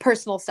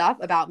personal stuff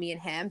about me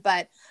and him.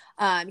 But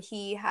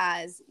he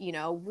has,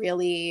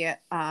 really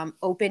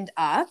opened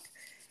up.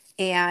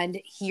 And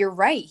you're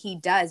right, he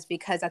does,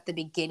 because at the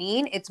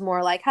beginning it's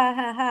more like ha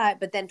ha ha,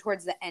 but then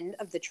towards the end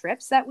of the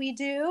trips that we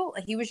do,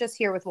 like he was just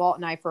here with Walt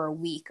and I for a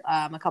week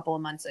a couple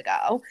of months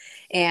ago,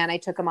 and I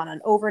took him on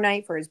an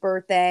overnight for his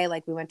birthday.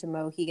 Like we went to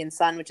Mohegan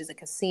Sun, which is a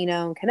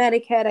casino in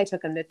Connecticut. I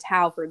took him to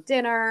Tao for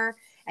dinner.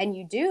 And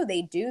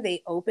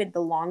they open,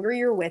 the longer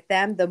you're with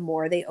them, the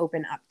more they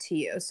open up to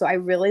you. So I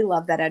really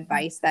love that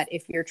advice, that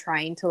if you're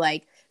trying to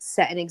like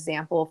set an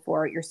example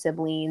for your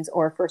siblings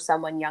or for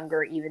someone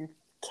younger, even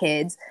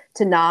kids,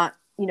 to not,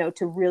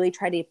 to really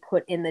try to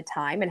put in the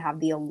time and have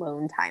the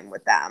alone time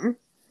with them,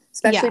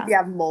 especially if Yeah. you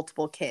have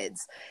multiple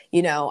kids.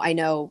 I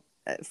know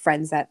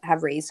friends that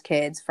have raised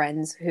kids,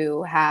 friends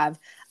who have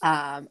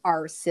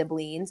are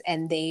siblings,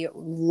 and they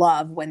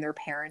love when their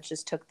parents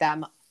just took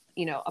them,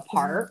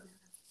 apart.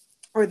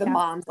 Or the Yeah.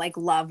 moms like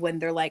love when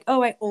they're like,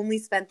 oh, I only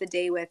spent the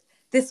day with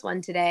this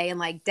one today. And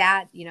like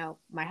dad,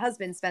 my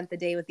husband spent the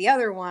day with the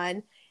other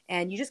one.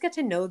 And you just get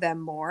to know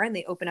them more and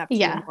they open up to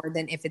you Yeah. more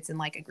than if it's in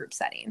like a group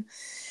setting.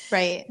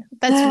 Right.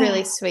 That's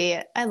really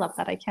sweet. I love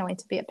that. I can't wait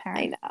to be a I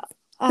parent. know.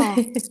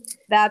 Oh,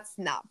 that's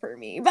not for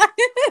me, but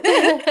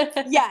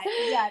yeah,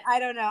 I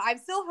don't know. I'm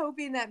still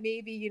hoping that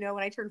maybe,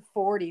 when I turn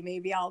 40,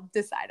 maybe I'll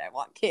decide I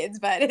want kids,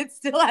 but it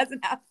still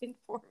hasn't happened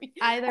for me.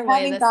 Either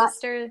way, the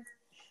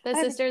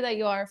sister that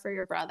you are for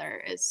your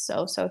brother is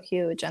so, so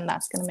huge. And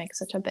that's going to make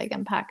such a big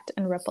impact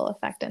and ripple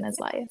effect in his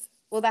life.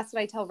 Well, that's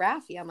what I tell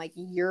Rafi. I'm like,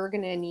 you're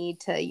going to need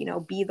to,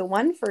 be the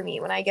one for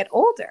me when I get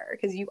older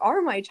because you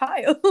are my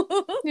child.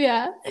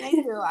 Yeah. I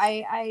do.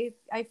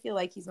 I feel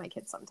like he's my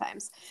kid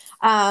sometimes.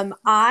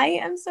 I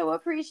am so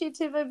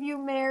appreciative of you,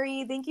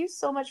 Mary. Thank you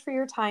so much for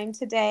your time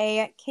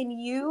today. Can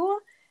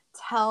you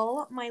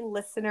tell my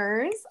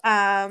listeners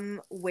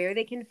where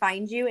they can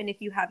find you and if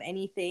you have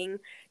anything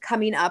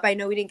coming up? I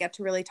know we didn't get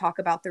to really talk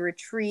about the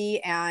retreat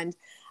and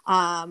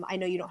I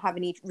know you don't have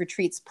any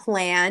retreats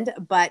planned,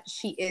 but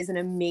she is an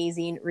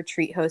amazing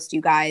retreat host,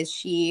 you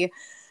guys.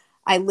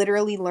 I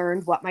literally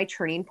learned what my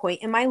turning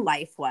point in my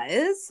life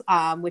was,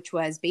 which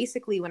was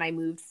basically when I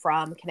moved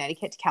from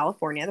Connecticut to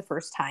California the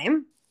first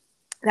time.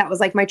 That was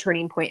like my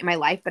turning point in my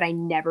life, but I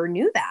never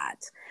knew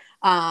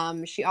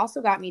that. She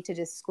also got me to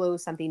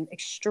disclose something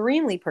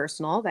extremely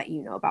personal that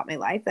you know about my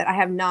life that I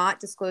have not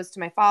disclosed to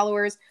my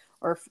followers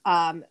or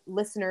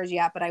listeners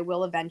yet, but I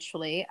will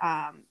eventually.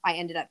 I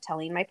ended up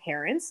telling my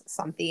parents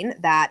something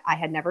that I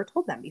had never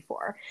told them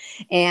before.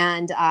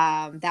 And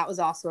that was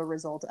also a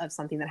result of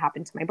something that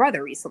happened to my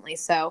brother recently.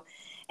 So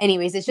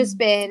anyways, it's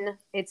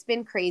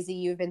been crazy.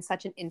 You've been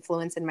such an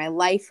influence in my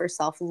life for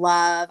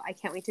self-love. I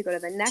can't wait to go to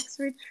the next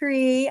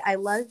retreat. I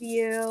love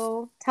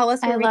you. Tell us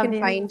where we can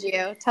find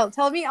you.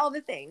 Tell me all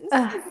the things.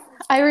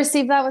 I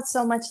receive that with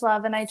so much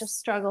love, and I just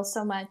struggle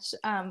so much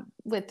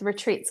with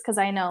retreats because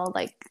I know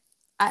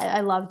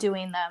I love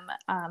doing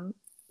them.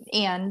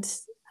 And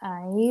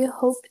I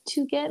hope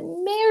to get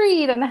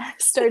married and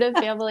start a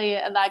family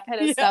and that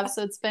kind of stuff.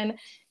 So it's been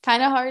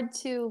kind of hard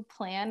to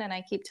plan. And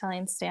I keep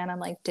telling Stan, I'm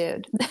like,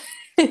 dude,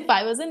 if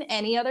I was in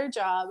any other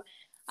job,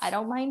 I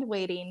don't mind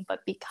waiting, but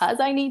because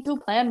I need to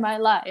plan my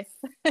life,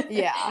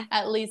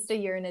 at least a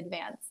year in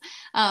advance.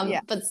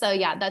 But so,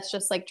 that's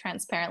just like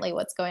transparently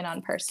what's going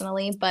on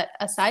personally. But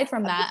aside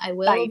from that, I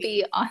will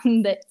be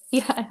on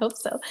I hope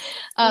so.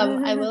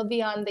 I will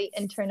be on the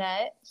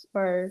internet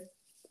for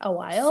a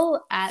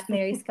while at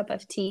Mary's Cup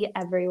of Tea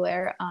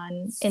everywhere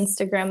on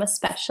Instagram,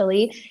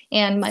 especially,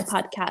 and my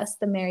podcast,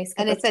 the Mary's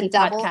Cup of Tea podcast. And it's a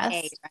double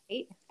A,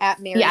 right? At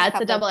Mary's Cup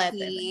it's a double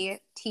A.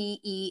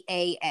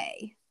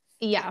 TEAA.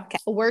 Yeah, okay.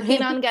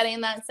 Working on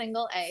getting that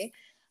single A.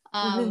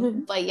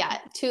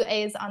 But 2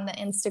 A's on the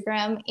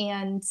Instagram.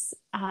 And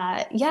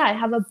I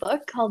have a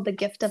book called The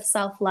Gift of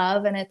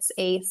Self-Love, and it's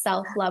a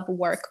self-love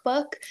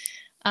workbook.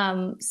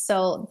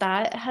 So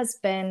that has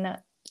been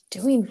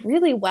doing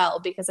really well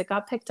because it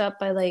got picked up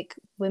by like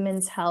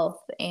Women's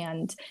Health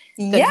and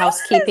Good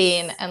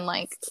Housekeeping and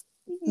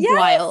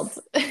wild.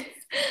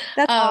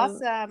 That's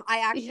awesome. I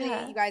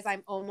actually, you guys,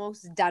 I'm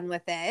almost done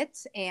with it.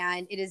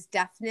 And it is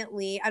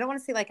definitely, I don't want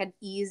to say like an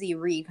easy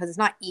read because it's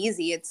not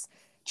easy. It's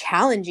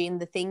challenging.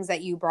 The things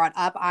that you brought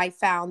up. I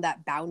found that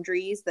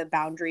the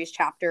boundaries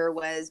chapter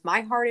was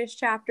my hardest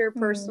chapter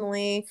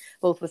personally,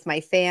 both with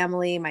my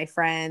family, my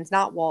friends,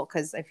 not Walt,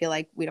 because I feel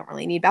like we don't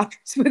really need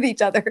boundaries with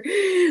each other.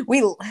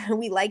 We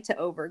like to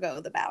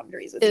overgo the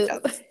boundaries with each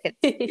other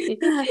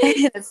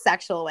in a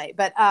sexual way.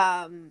 But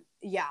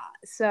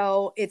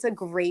so it's a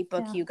great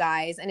book, you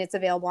guys, and it's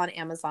available on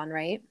Amazon,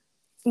 right?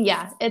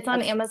 Yeah, it's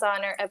on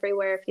Amazon or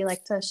everywhere. If you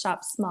like to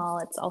shop small,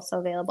 it's also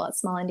available at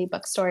small indie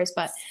bookstores,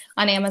 but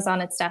on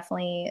Amazon, it's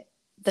definitely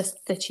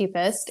the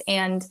cheapest.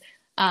 And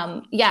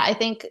I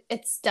think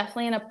it's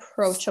definitely an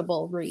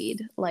approachable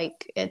read.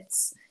 Like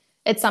it's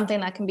something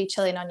that can be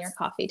chilling on your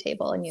coffee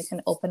table and you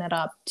can open it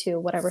up to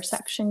whatever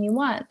section you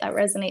want that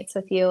resonates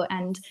with you.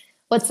 And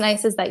what's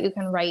nice is that you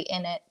can write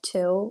in it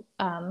too,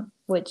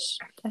 which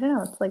I don't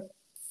know, it's like,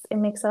 it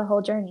makes a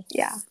whole journey.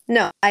 Yeah,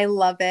 no, I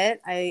love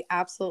it. I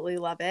absolutely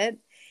love it.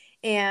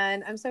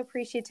 And I'm so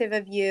appreciative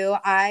of you.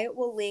 I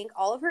will link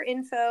all of her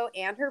info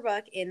and her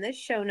book in the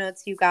show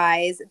notes, you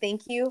guys.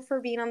 Thank you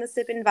for being on the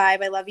Sip and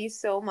Vibe. I love you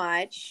so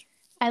much.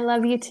 I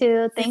love you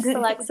too. Thanks,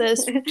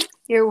 Alexis.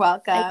 You're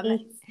welcome.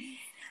 Bye.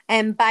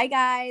 And bye,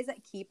 guys.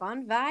 Keep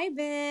on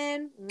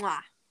vibing. Mwah.